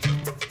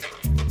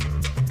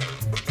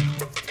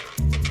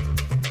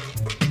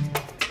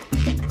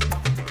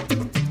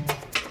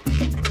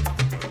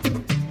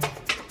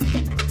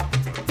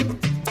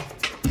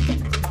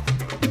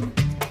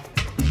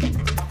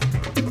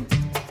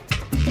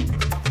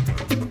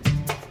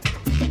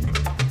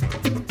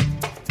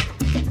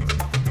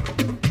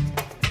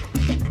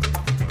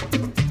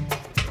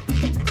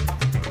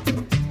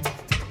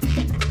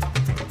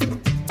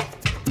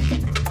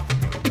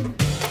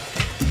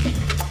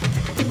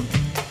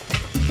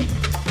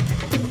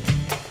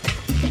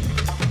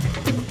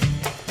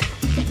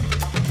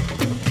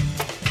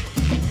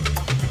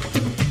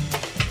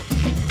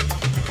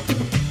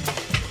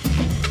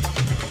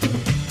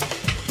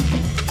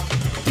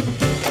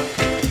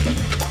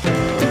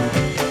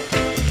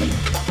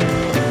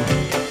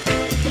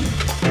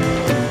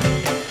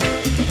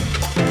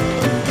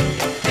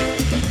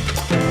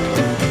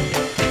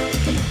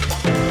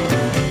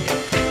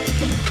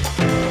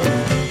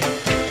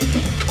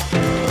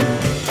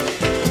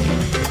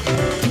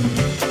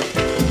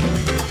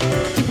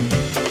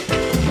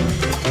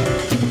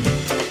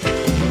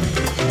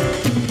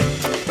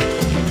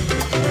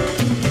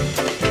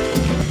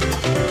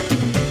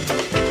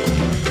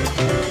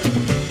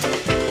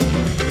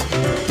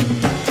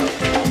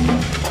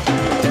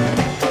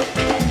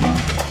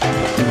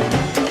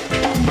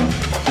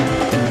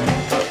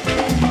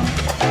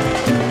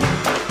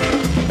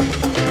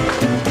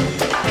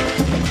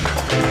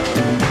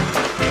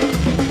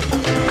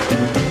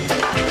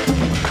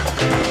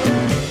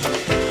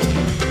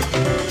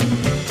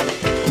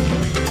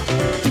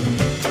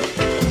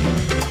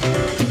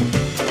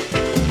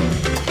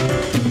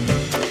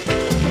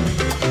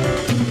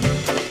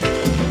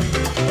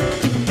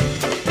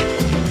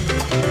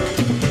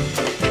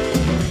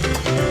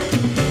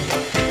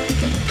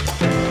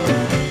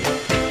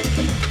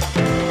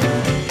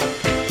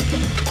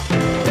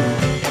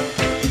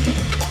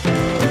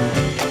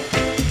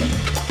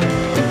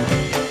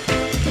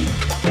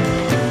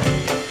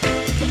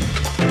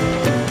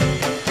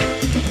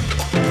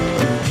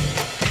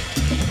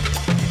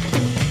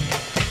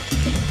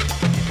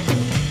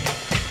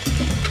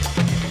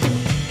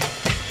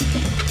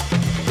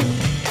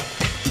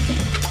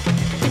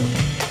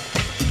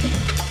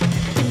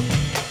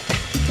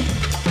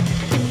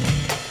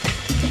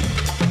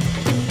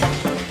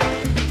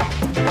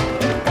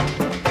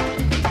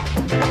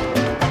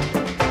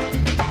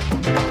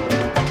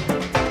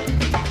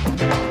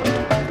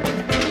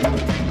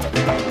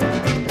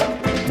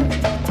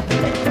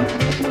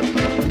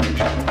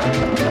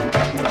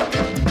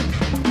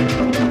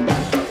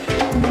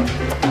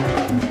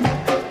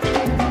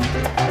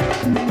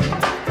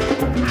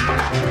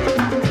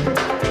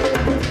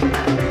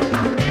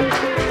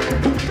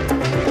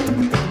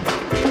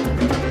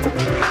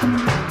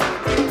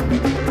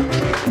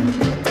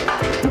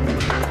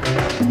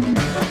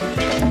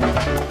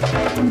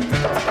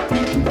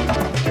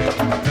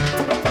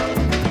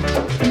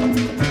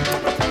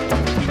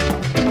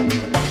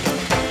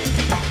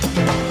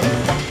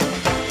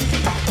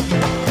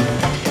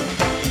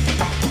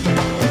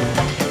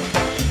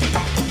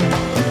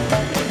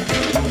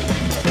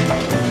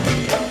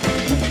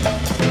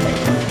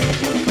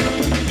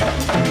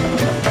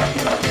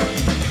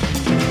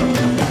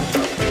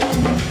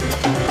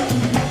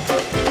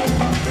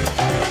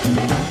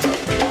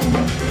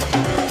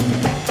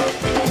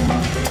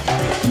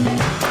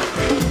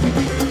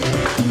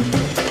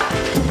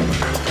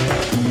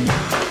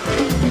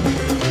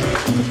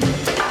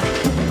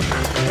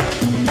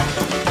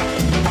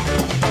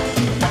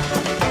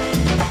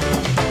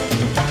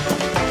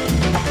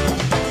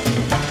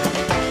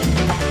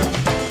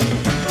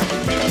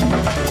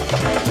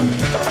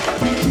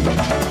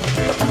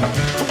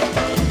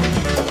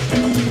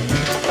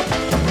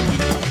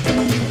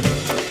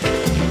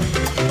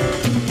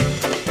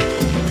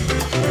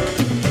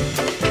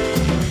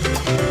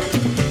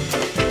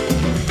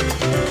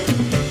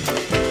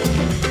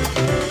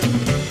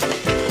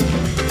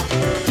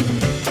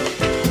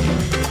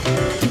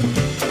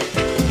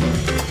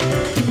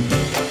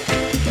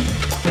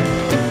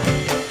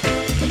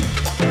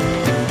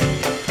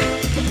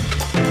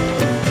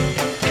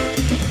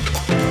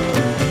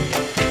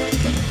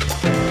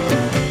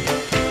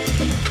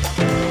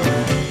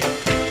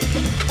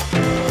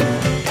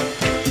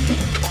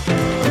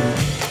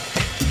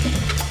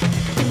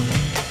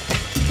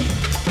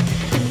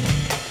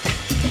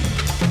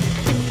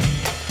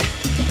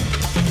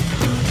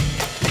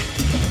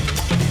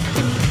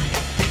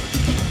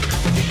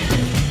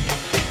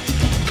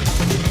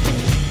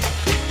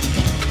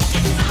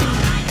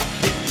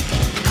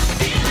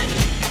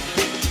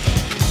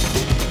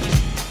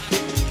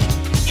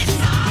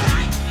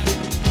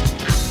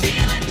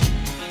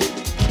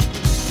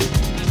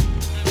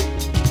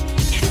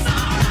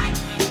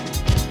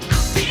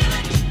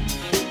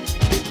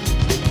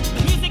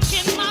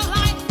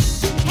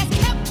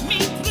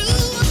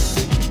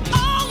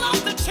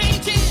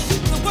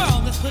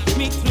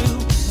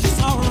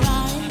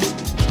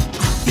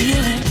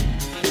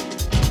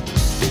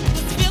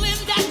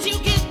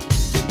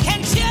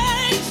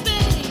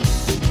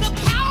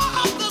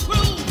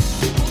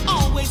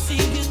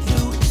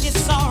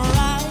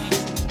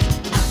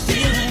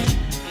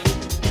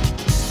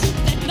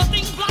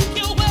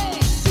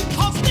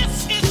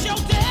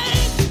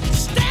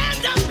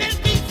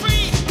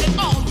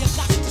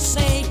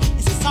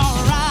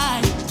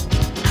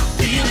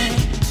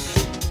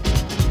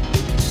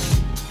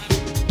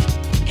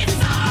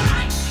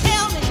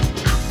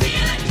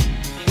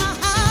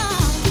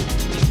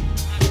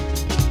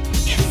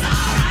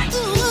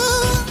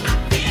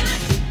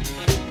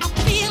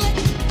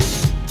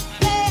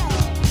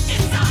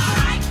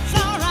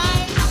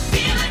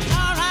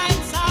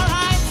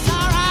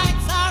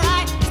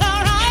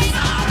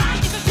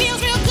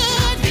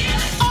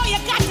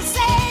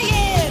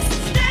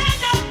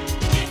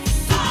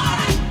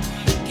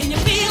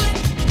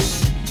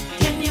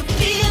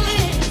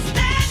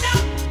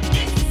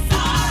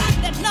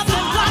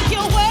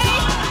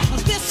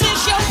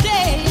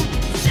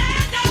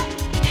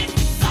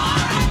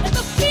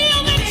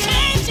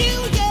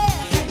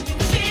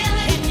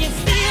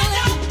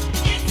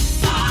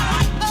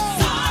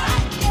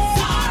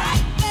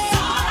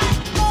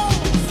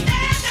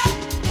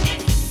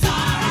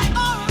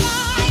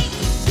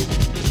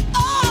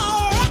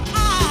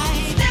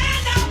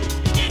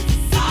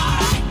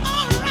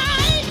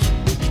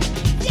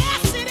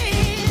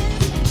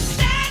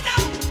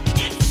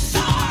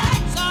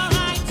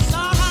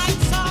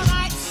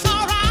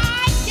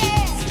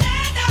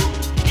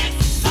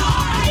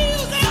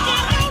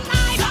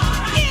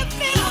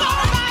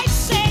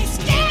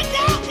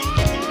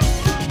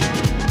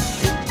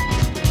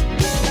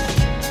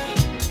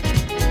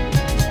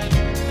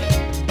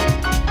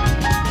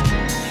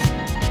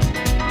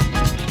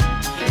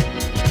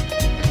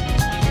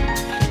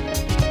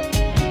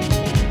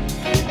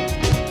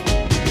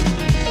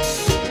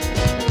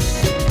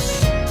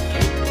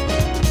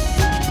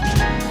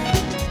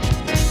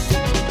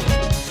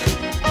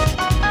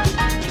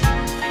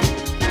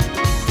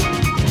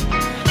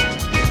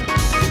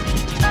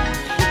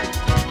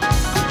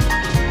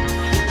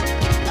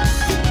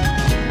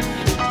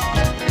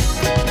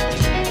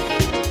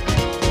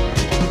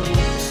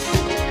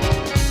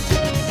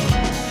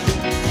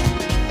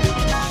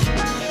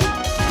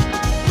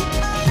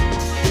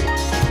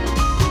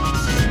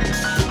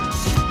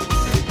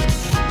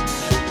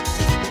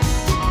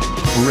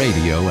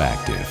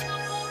 Radioactive.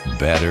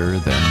 Better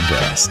than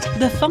best.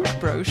 The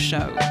FunkBro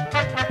Show.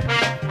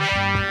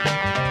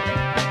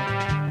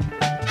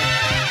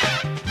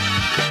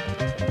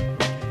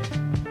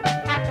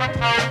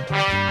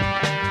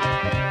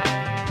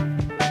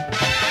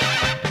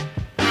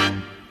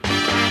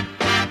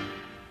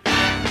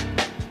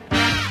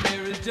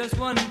 There is just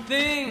one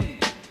thing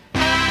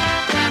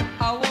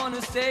I want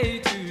to say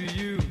to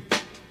you.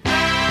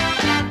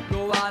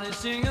 Go out and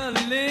sing a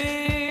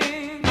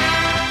ling.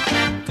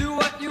 Do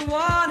what you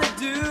want to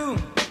do.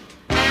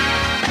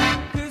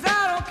 'Cause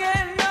I don't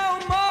care no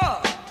more.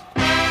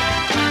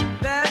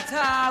 That's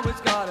how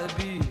it's gotta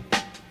be.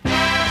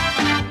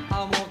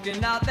 I'm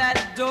walking out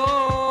that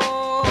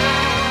door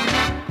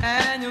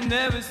and you'll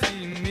never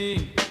see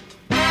me.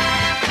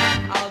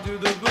 I'll do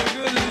the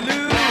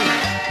boogaloo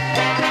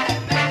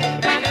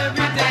and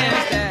every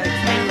dance that's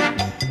new.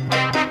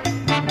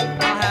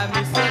 I'll have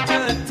me such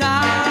a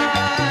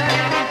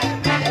time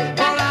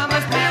while I'm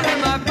still in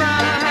my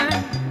prime.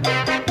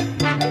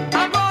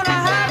 I'm gonna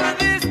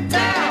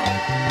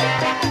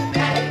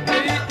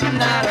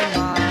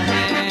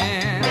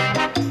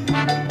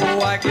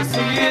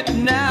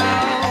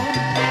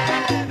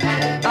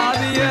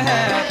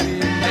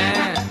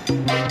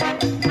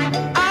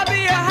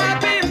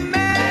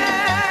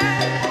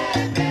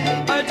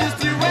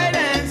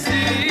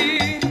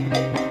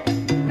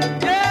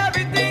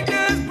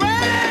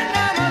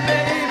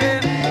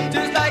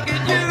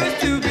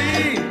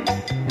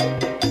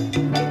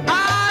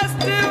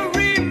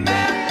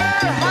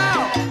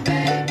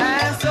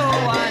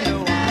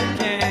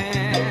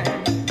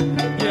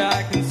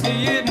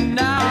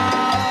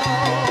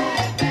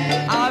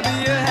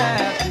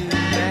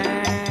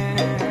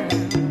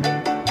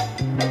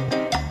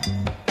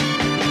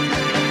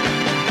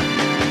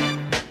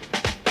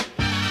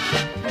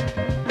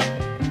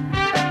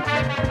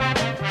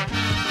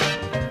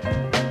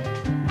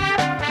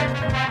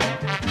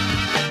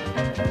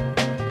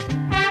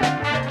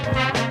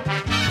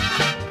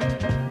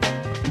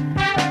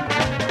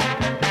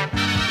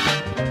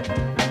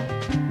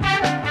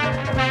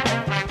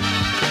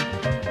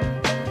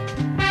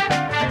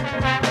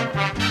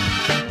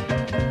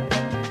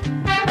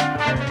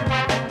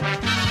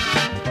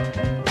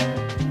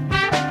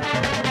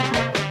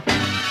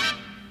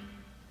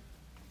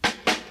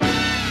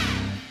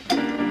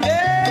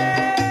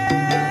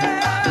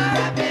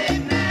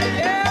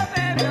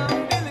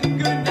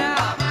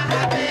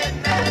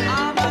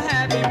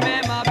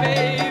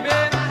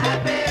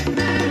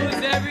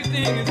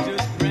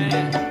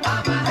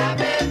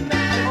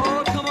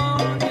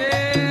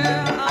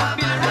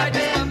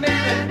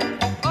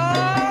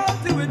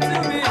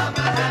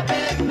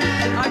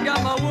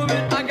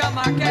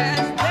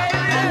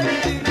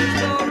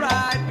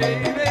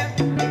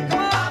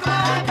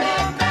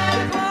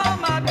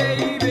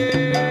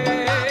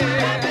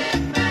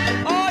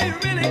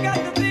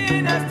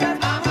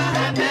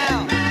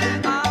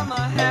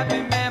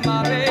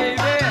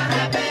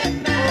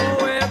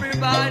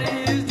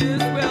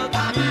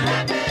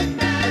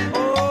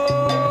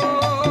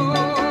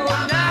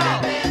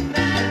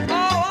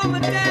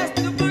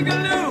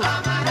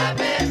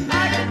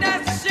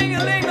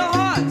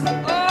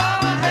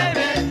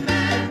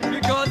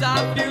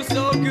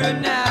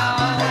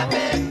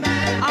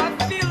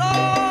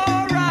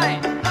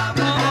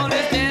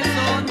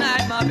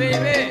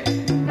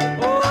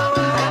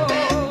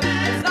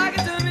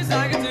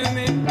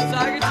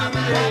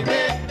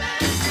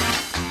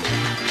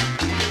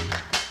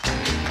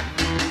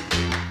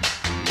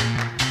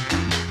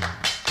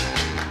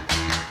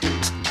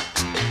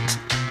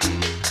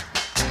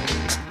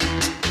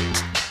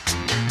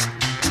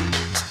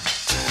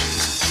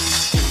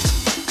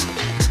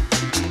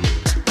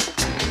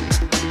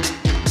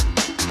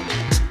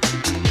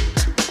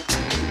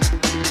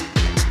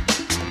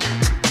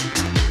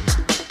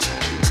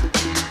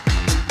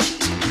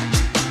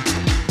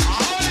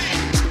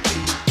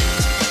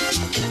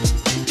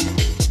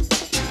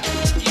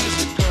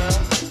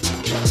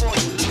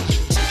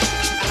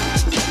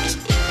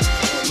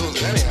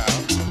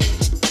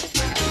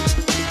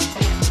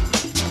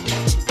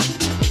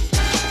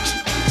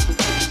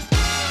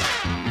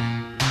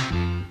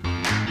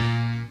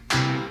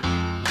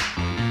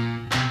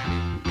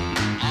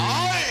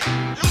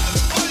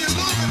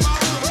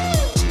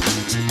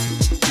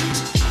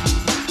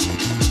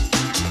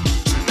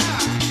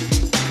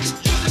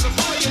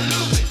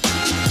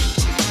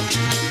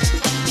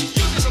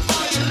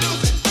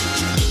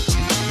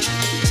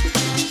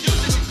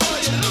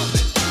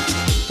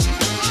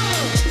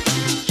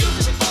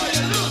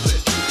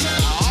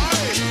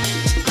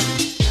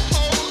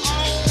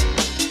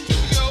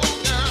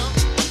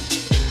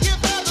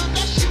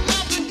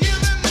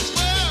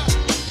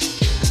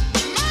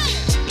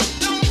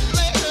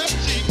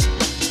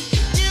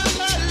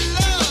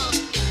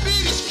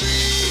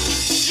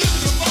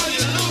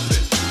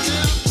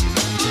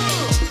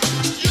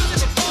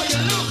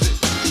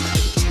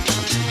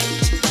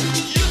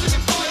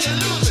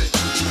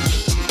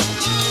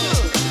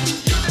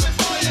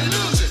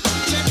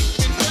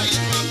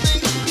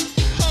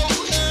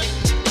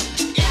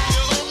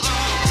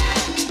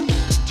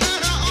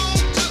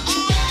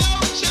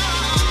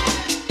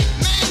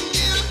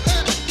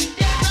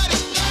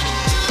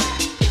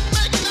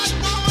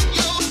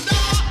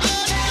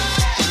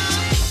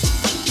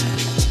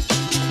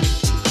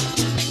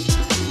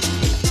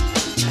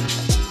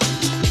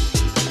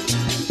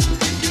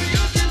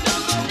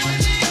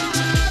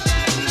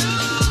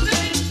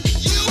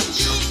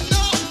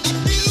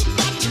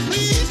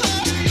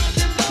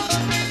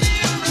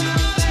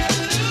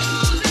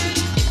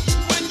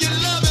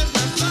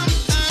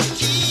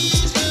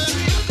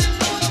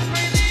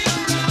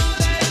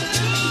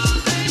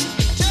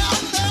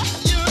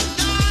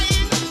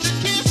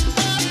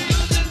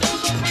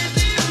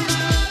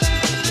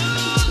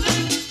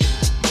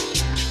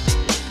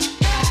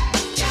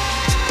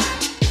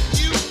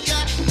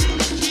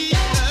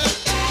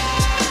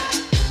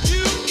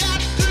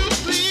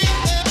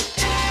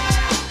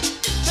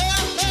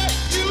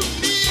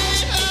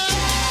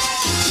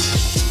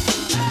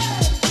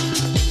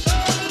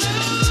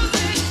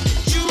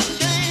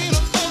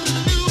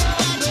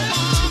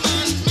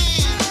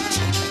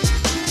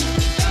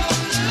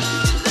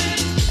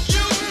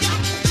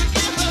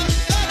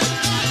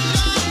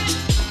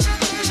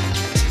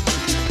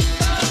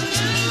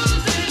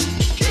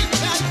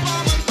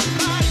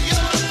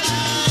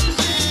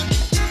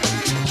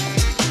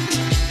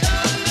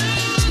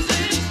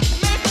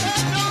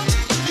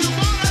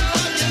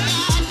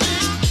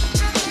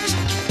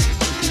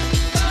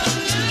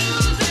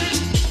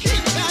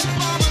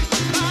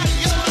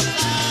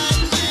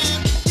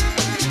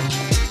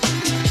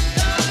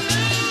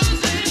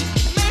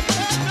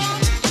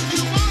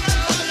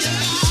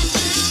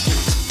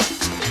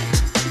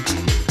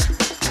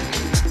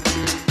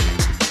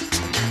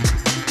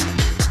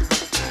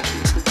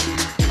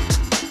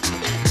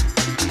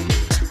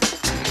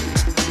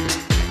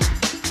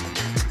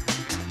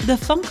The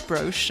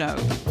FunkBro Show.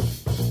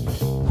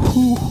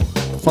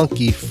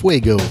 Funky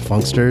fuego,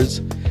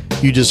 funksters.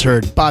 You just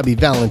heard Bobby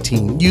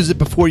Valentine, Use It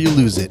Before You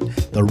Lose It,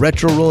 the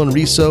retro Roland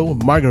Riso,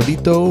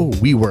 Margarito,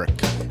 We Work.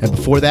 And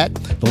before that,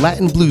 the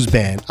Latin blues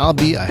band, I'll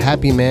Be a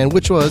Happy Man,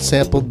 which was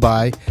sampled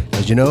by,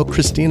 as you know,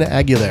 Christina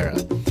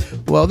Aguilera.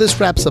 Well, this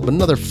wraps up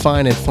another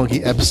fine and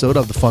funky episode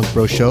of the Funk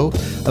Bro Show.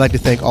 I'd like to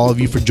thank all of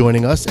you for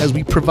joining us as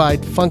we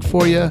provide funk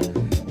for you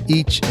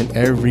each and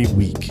every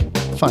week.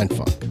 Fine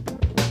funk.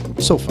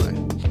 So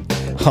fine.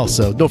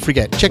 Also, don't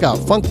forget, check out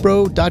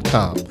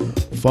funkbro.com.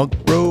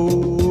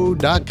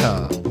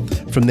 Funkbro.com.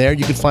 From there,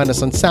 you can find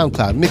us on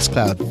SoundCloud,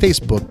 Mixcloud,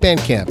 Facebook,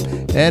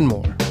 Bandcamp, and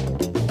more.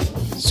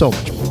 So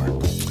much more.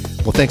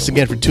 Well, thanks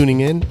again for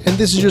tuning in, and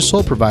this is your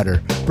soul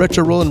provider,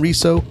 Retro Roland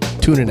Riso,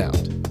 tuning out.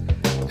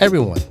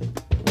 Everyone,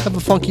 have a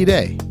funky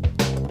day.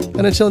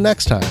 And until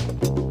next time,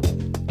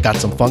 got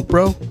some funk,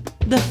 bro?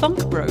 The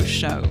Funk Bro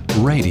Show.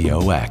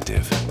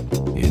 Radioactive.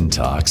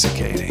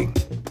 Intoxicating.